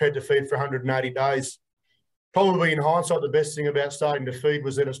 we were prepared to feed for 180 days. Probably in hindsight, the best thing about starting to feed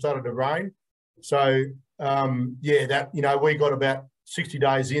was that it started to rain. So, we got about 60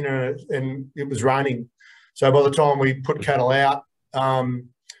 days in and it was raining. So by the time we put cattle out,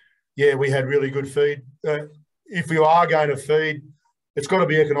 we had really good feed. If you are going to feed, it's got to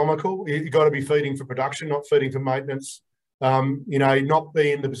be economical. You've got to be feeding for production, not feeding for maintenance. Not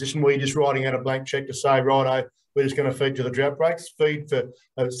be in the position where you're just writing out a blank check to say, righto, we're just going to feed to the drought breaks. Feed for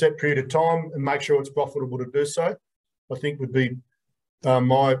a set period of time and make sure it's profitable to do so, I think would be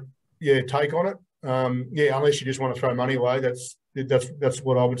my take on it. Unless you just want to throw money away, that's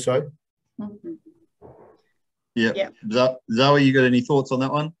what I would say. Mm-hmm. Yeah. Zoe, you got any thoughts on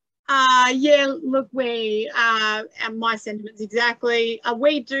that one? Look, my sentiments exactly.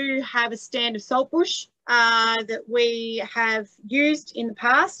 We do have a stand of saltbush that we have used in the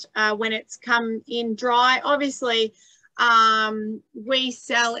past when it's come in dry. Obviously, we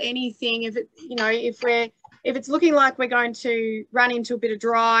sell anything if it's looking like we're going to run into a bit of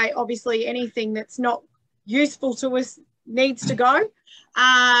dry. Obviously, anything that's not useful to us needs to go.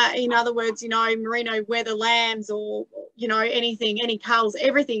 In other words, you know, merino weather lambs or, you know, anything, any culls,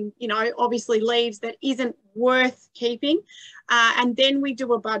 everything, you know, obviously leaves that isn't worth keeping. And then we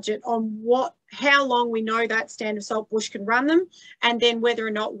do a budget on how long we know that standard salt bush can run them, and then whether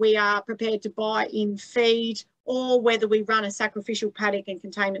or not we are prepared to buy in feed or whether we run a sacrificial paddock and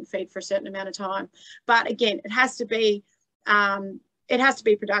containment feed for a certain amount of time. But again, it has to be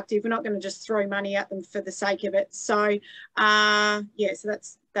productive. We're not going to just throw money at them for the sake of it. So yeah, so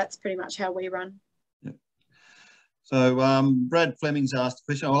that's pretty much how we run. Yep. So Brad Fleming's asked a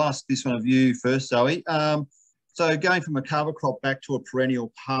question. I'll ask this one of you first, Zoe. So going from a cover crop back to a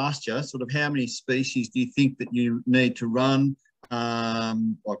perennial pasture, sort of how many species do you think that you need to run,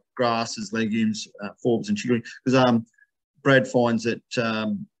 like grasses, legumes, forbs and chicory? Because Brad finds that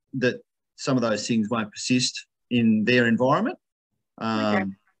that some of those things won't persist in their environment. Okay.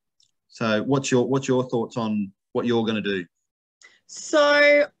 So what's your thoughts on what you're going to do?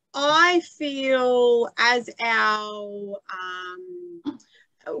 So I feel as our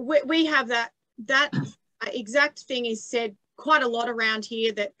we have that exact thing is said quite a lot around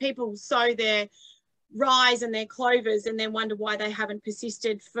here, that people sow their rye and their clovers and then wonder why they haven't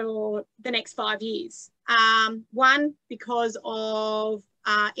persisted for the next 5 years. One, because of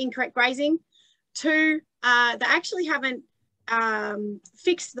incorrect grazing. Two, they actually haven't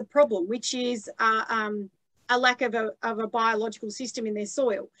fixed the problem, which is a lack of a biological system in their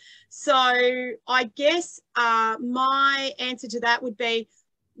soil. So I guess my answer to that would be,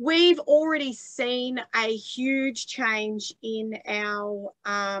 we've already seen a huge change in our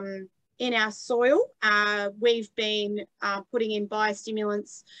soil. We've been putting in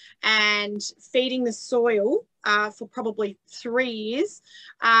biostimulants and feeding the soil for probably 3 years,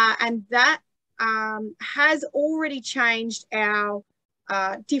 and that has already changed our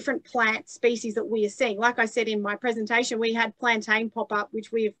different plant species that we are seeing. Like I said in my presentation, we had plantain pop up,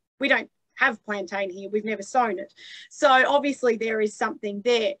 which we don't have plantain here. We've never sown it. So obviously there is something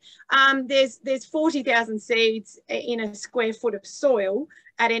there. There's 40,000 seeds in a square foot of soil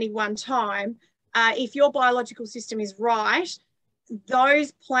at any one time. If your biological system is right,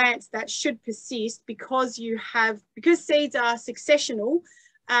 those plants that should persist, because seeds are successional,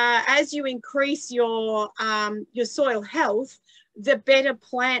 as you increase your soil health, the better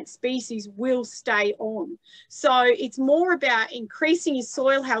plant species will stay on. So it's more about increasing your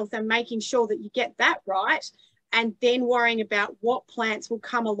soil health and making sure that you get that right, and then worrying about what plants will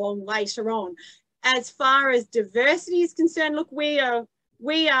come along later on. As far as diversity is concerned, look, we are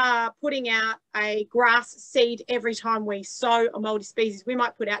putting out a grass seed every time we sow a multi-species. We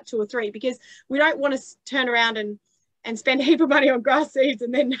might put out 2 or 3 because we don't want to turn around and spend a heap of money on grass seeds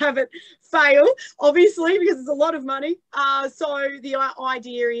and then have it fail, obviously, because it's a lot of money. So the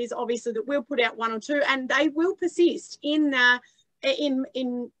idea is obviously that we'll put out 1 or 2, and they will persist. In my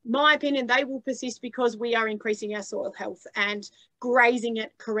opinion, they will persist because we are increasing our soil health and grazing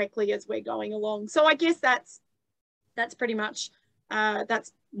it correctly as we're going along. So I guess that's pretty much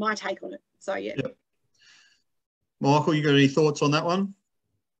that's my take on it. So yeah. Yep. Michael, you got any thoughts on that one?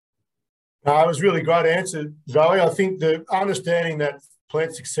 It was a really great answer, Zoe. I think the understanding that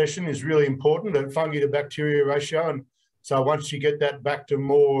plant succession is really important, the fungi to bacteria ratio. And so once you get that back to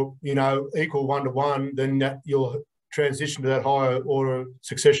more, equal 1-to-1, then you'll transition to that higher order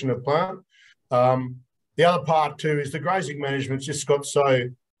succession of plant. The other part too is the grazing management's just got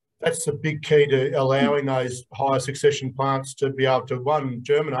that's the big key to allowing those higher succession plants to be able to, 1,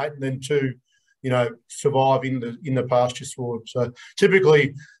 germinate, and then 2, survive in the pasture sward. So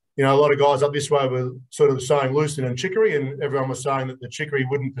typically, a lot of guys up this way were sort of sowing lucerne and chicory, and everyone was saying that the chicory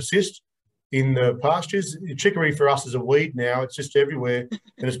wouldn't persist in the pastures. Chicory for us is a weed now. It's just everywhere,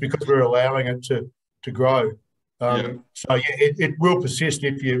 and it's because we're allowing it to grow. So, yeah, it will persist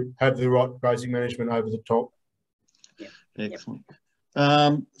if you have the right grazing management over the top. Excellent.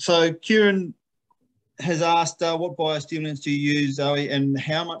 So Kieran has asked, what biostimulants do you use, Zoe, and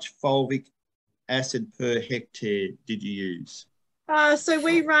how much fulvic acid per hectare did you use? So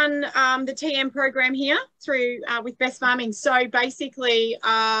we run the TM program here through with Best Farming. So basically,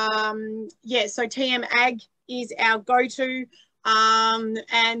 so TM Ag is our go-to,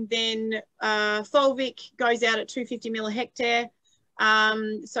 and then fulvic goes out at 250 mil a hectare.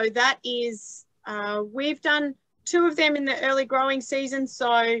 So that is, we've done 2 of them in the early growing season,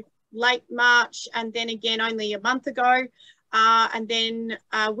 so late March, and then again only a month ago. And then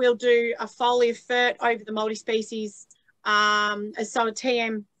we'll do a foliar fert over the multi-species, so a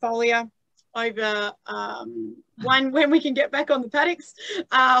TM foliar over when we can get back on the paddocks.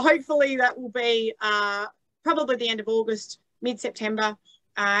 Hopefully that will be probably the end of August, mid-September.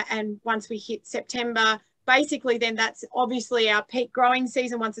 And once we hit September, basically then that's obviously our peak growing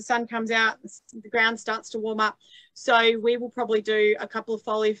season. Once the sun comes out, the ground starts to warm up. So we will probably do a couple of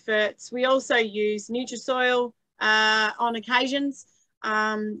foliar ferts. We also use Nutrisoil on occasions.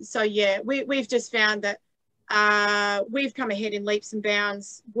 So yeah, we've just found that we've come ahead in leaps and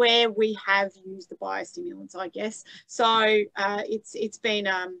bounds where we have used the biostimulants, I guess. So it's been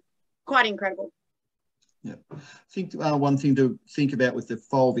quite incredible. Yeah, I think one thing to think about with the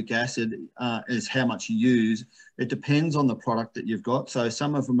fulvic acid is how much you use. It depends on the product that you've got. So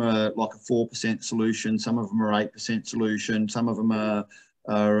some of them are like a 4% solution, some of them are 8% solution, some of them are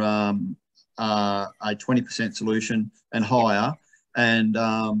a 20% solution and higher. And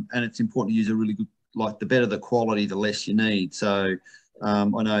it's important to use a really good, like the better the quality, the less you need. So I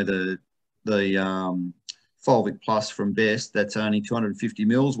know the Fulvic Plus from Best, that's only 250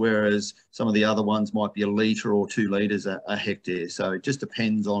 mils, whereas some of the other ones might be a litre or 2 litres a hectare. So it just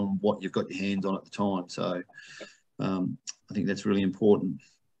depends on what you've got your hands on at the time. So I think that's really important.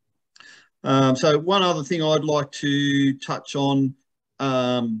 So one other thing I'd like to touch on,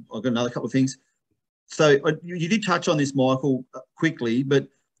 I've got another couple of things. So you did touch on this, Michael, quickly, but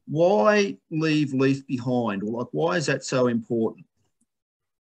why leave leaf behind? Or like, why is that so important?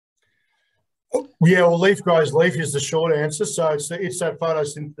 Yeah, well, leaf grows leaf is the short answer. So it's that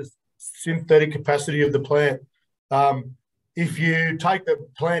photosynthetic capacity of the plant. If you take the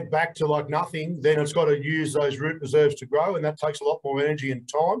plant back to like nothing, then it's got to use those root reserves to grow, and that takes a lot more energy and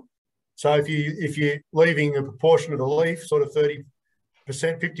time. So if you're leaving a proportion of the leaf, sort of 30%,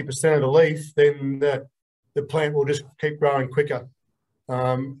 50% of the leaf, then the plant will just keep growing quicker.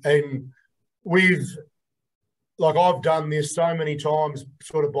 And I've done this so many times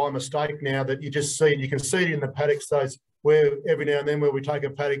sort of by mistake now that you just see, you can see it in the paddocks, those where every now and then where we take a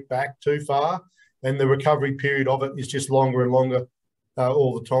paddock back too far and the recovery period of it is just longer and longer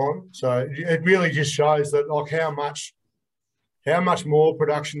all the time. So it really just shows that like how much more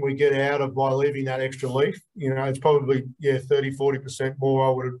production we get out of by leaving that extra leaf. You know, it's probably, 30, 40% more, I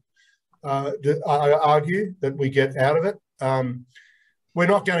would argue, that we get out of it. We're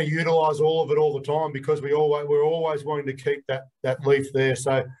not going to utilise all of it all the time because we're always wanting to keep that leaf there.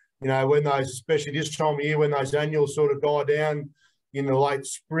 So, you know, when those, especially this time of year, when those annuals sort of die down in the late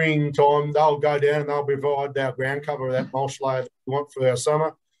spring time, they'll go down and they'll provide our ground cover, that mulch layer that we want for our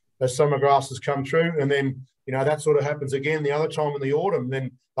summer, as summer grasses come through. And then, you know, that sort of happens again the other time in the autumn.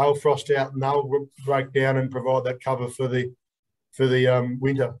 Then they'll frost out and they'll break down and provide that cover for the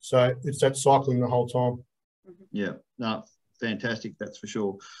winter. So it's that cycling the whole time. Yeah, no, fantastic, that's for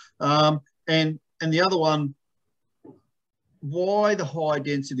sure. And the other one, why the high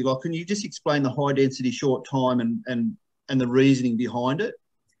density? Like, can you just explain the high density short time and the reasoning behind it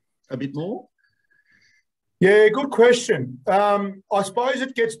a bit more? Yeah, good question. I suppose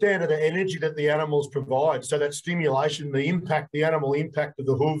it gets down to the energy that the animals provide. So that stimulation, the impact, the animal impact of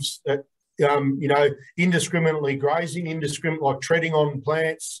the hooves, that you know, indiscriminately grazing, like treading on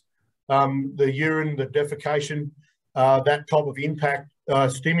plants, the urine, the defecation, that type of impact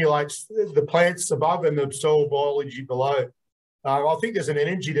stimulates the plants above and the soil biology below. I think there's an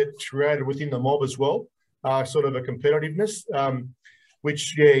energy that's created within the mob as well, sort of a competitiveness,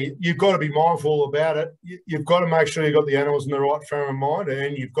 which, yeah, you've got to be mindful about it. You've got to make sure you've got the animals in the right frame of mind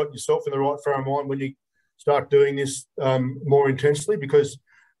and you've got yourself in the right frame of mind when you start doing this more intensely, because,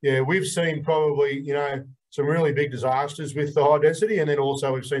 yeah, we've seen probably, you know, some really big disasters with the high density, and then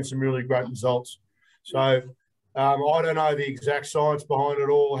also we've seen some really great results. So I don't know the exact science behind it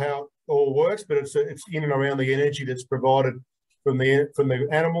all, how it all works, but it's in and around the energy that's provided from the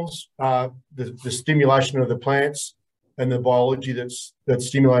animals, the stimulation of the plants, and the biology that's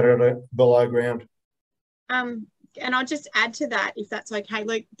stimulated below ground. And I'll just add to that, if that's okay,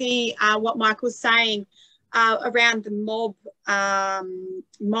 Luke. What Michael's saying around the mob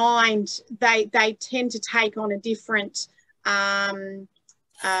mind, they tend to take on a different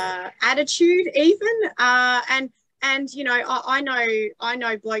attitude, even. And you know, I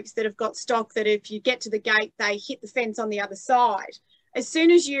know blokes that have got stock that if you get to the gate, they hit the fence on the other side. As soon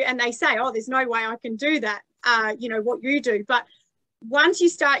as and they say, oh, there's no way I can do that, you know, what you do. But once you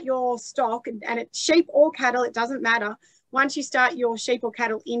start your stock, and it's sheep or cattle, it doesn't matter. Once you start your sheep or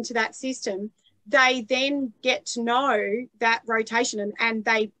cattle into that system, they then get to know that rotation and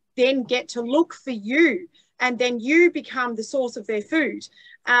they then get to look for you, and then you become the source of their food.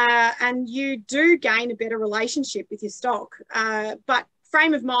 And you do gain a better relationship with your stock. But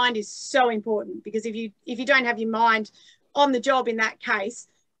frame of mind is so important, because if you don't have your mind on the job in that case,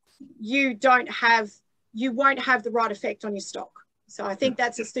 you won't have the right effect on your stock. So I think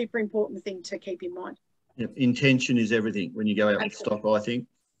that's a super important thing to keep in mind. Yep. Intention is everything when you go out with stock, I think.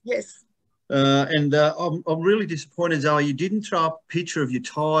 Yes. I'm really disappointed, Zoe, you didn't throw up a picture of your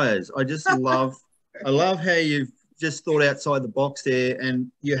tyres. I just love, I love how you've just thought outside the box there,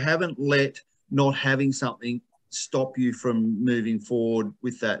 and you haven't let not having something stop you from moving forward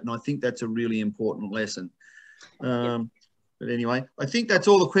with that. And I think that's a really important lesson. But anyway, I think that's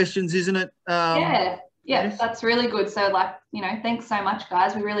all the questions, isn't it? Yeah, yes? That's really good. So like, you know, thanks so much,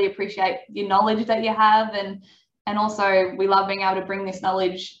 guys. We really appreciate your knowledge that you have, and also we love being able to bring this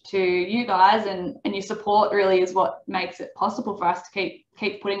knowledge to you guys, and your support really is what makes it possible for us to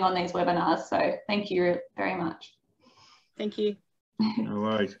keep putting on these webinars. So thank you very much. Thank you. No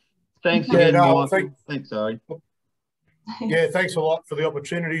worries. Thanks again, Michael. Thanks, Zoe. Yeah, thanks a lot for the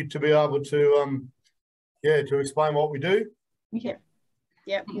opportunity to be able to, to explain what we do.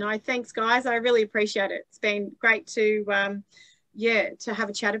 Yeah. No, thanks, guys. I really appreciate it. It's been great to, to have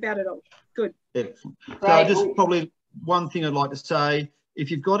a chat about it all. Good. Excellent. So just probably one thing I'd like to say, if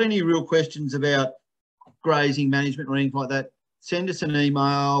you've got any real questions about grazing management or anything like that, send us an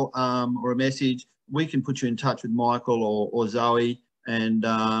email or a message. We can put you in touch with Michael or Zoe and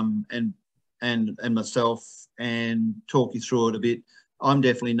myself and talk you through it a bit. I'm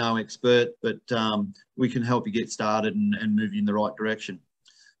definitely no expert, but we can help you get started and move you in the right direction.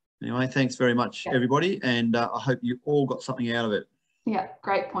 Anyway, thanks very much, everybody, and I hope you all got something out of it. Yeah,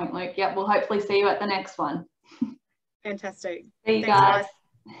 great point, Luke. Yeah, we'll hopefully see you at the next one. Fantastic. See you guys.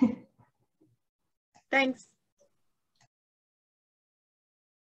 Thanks.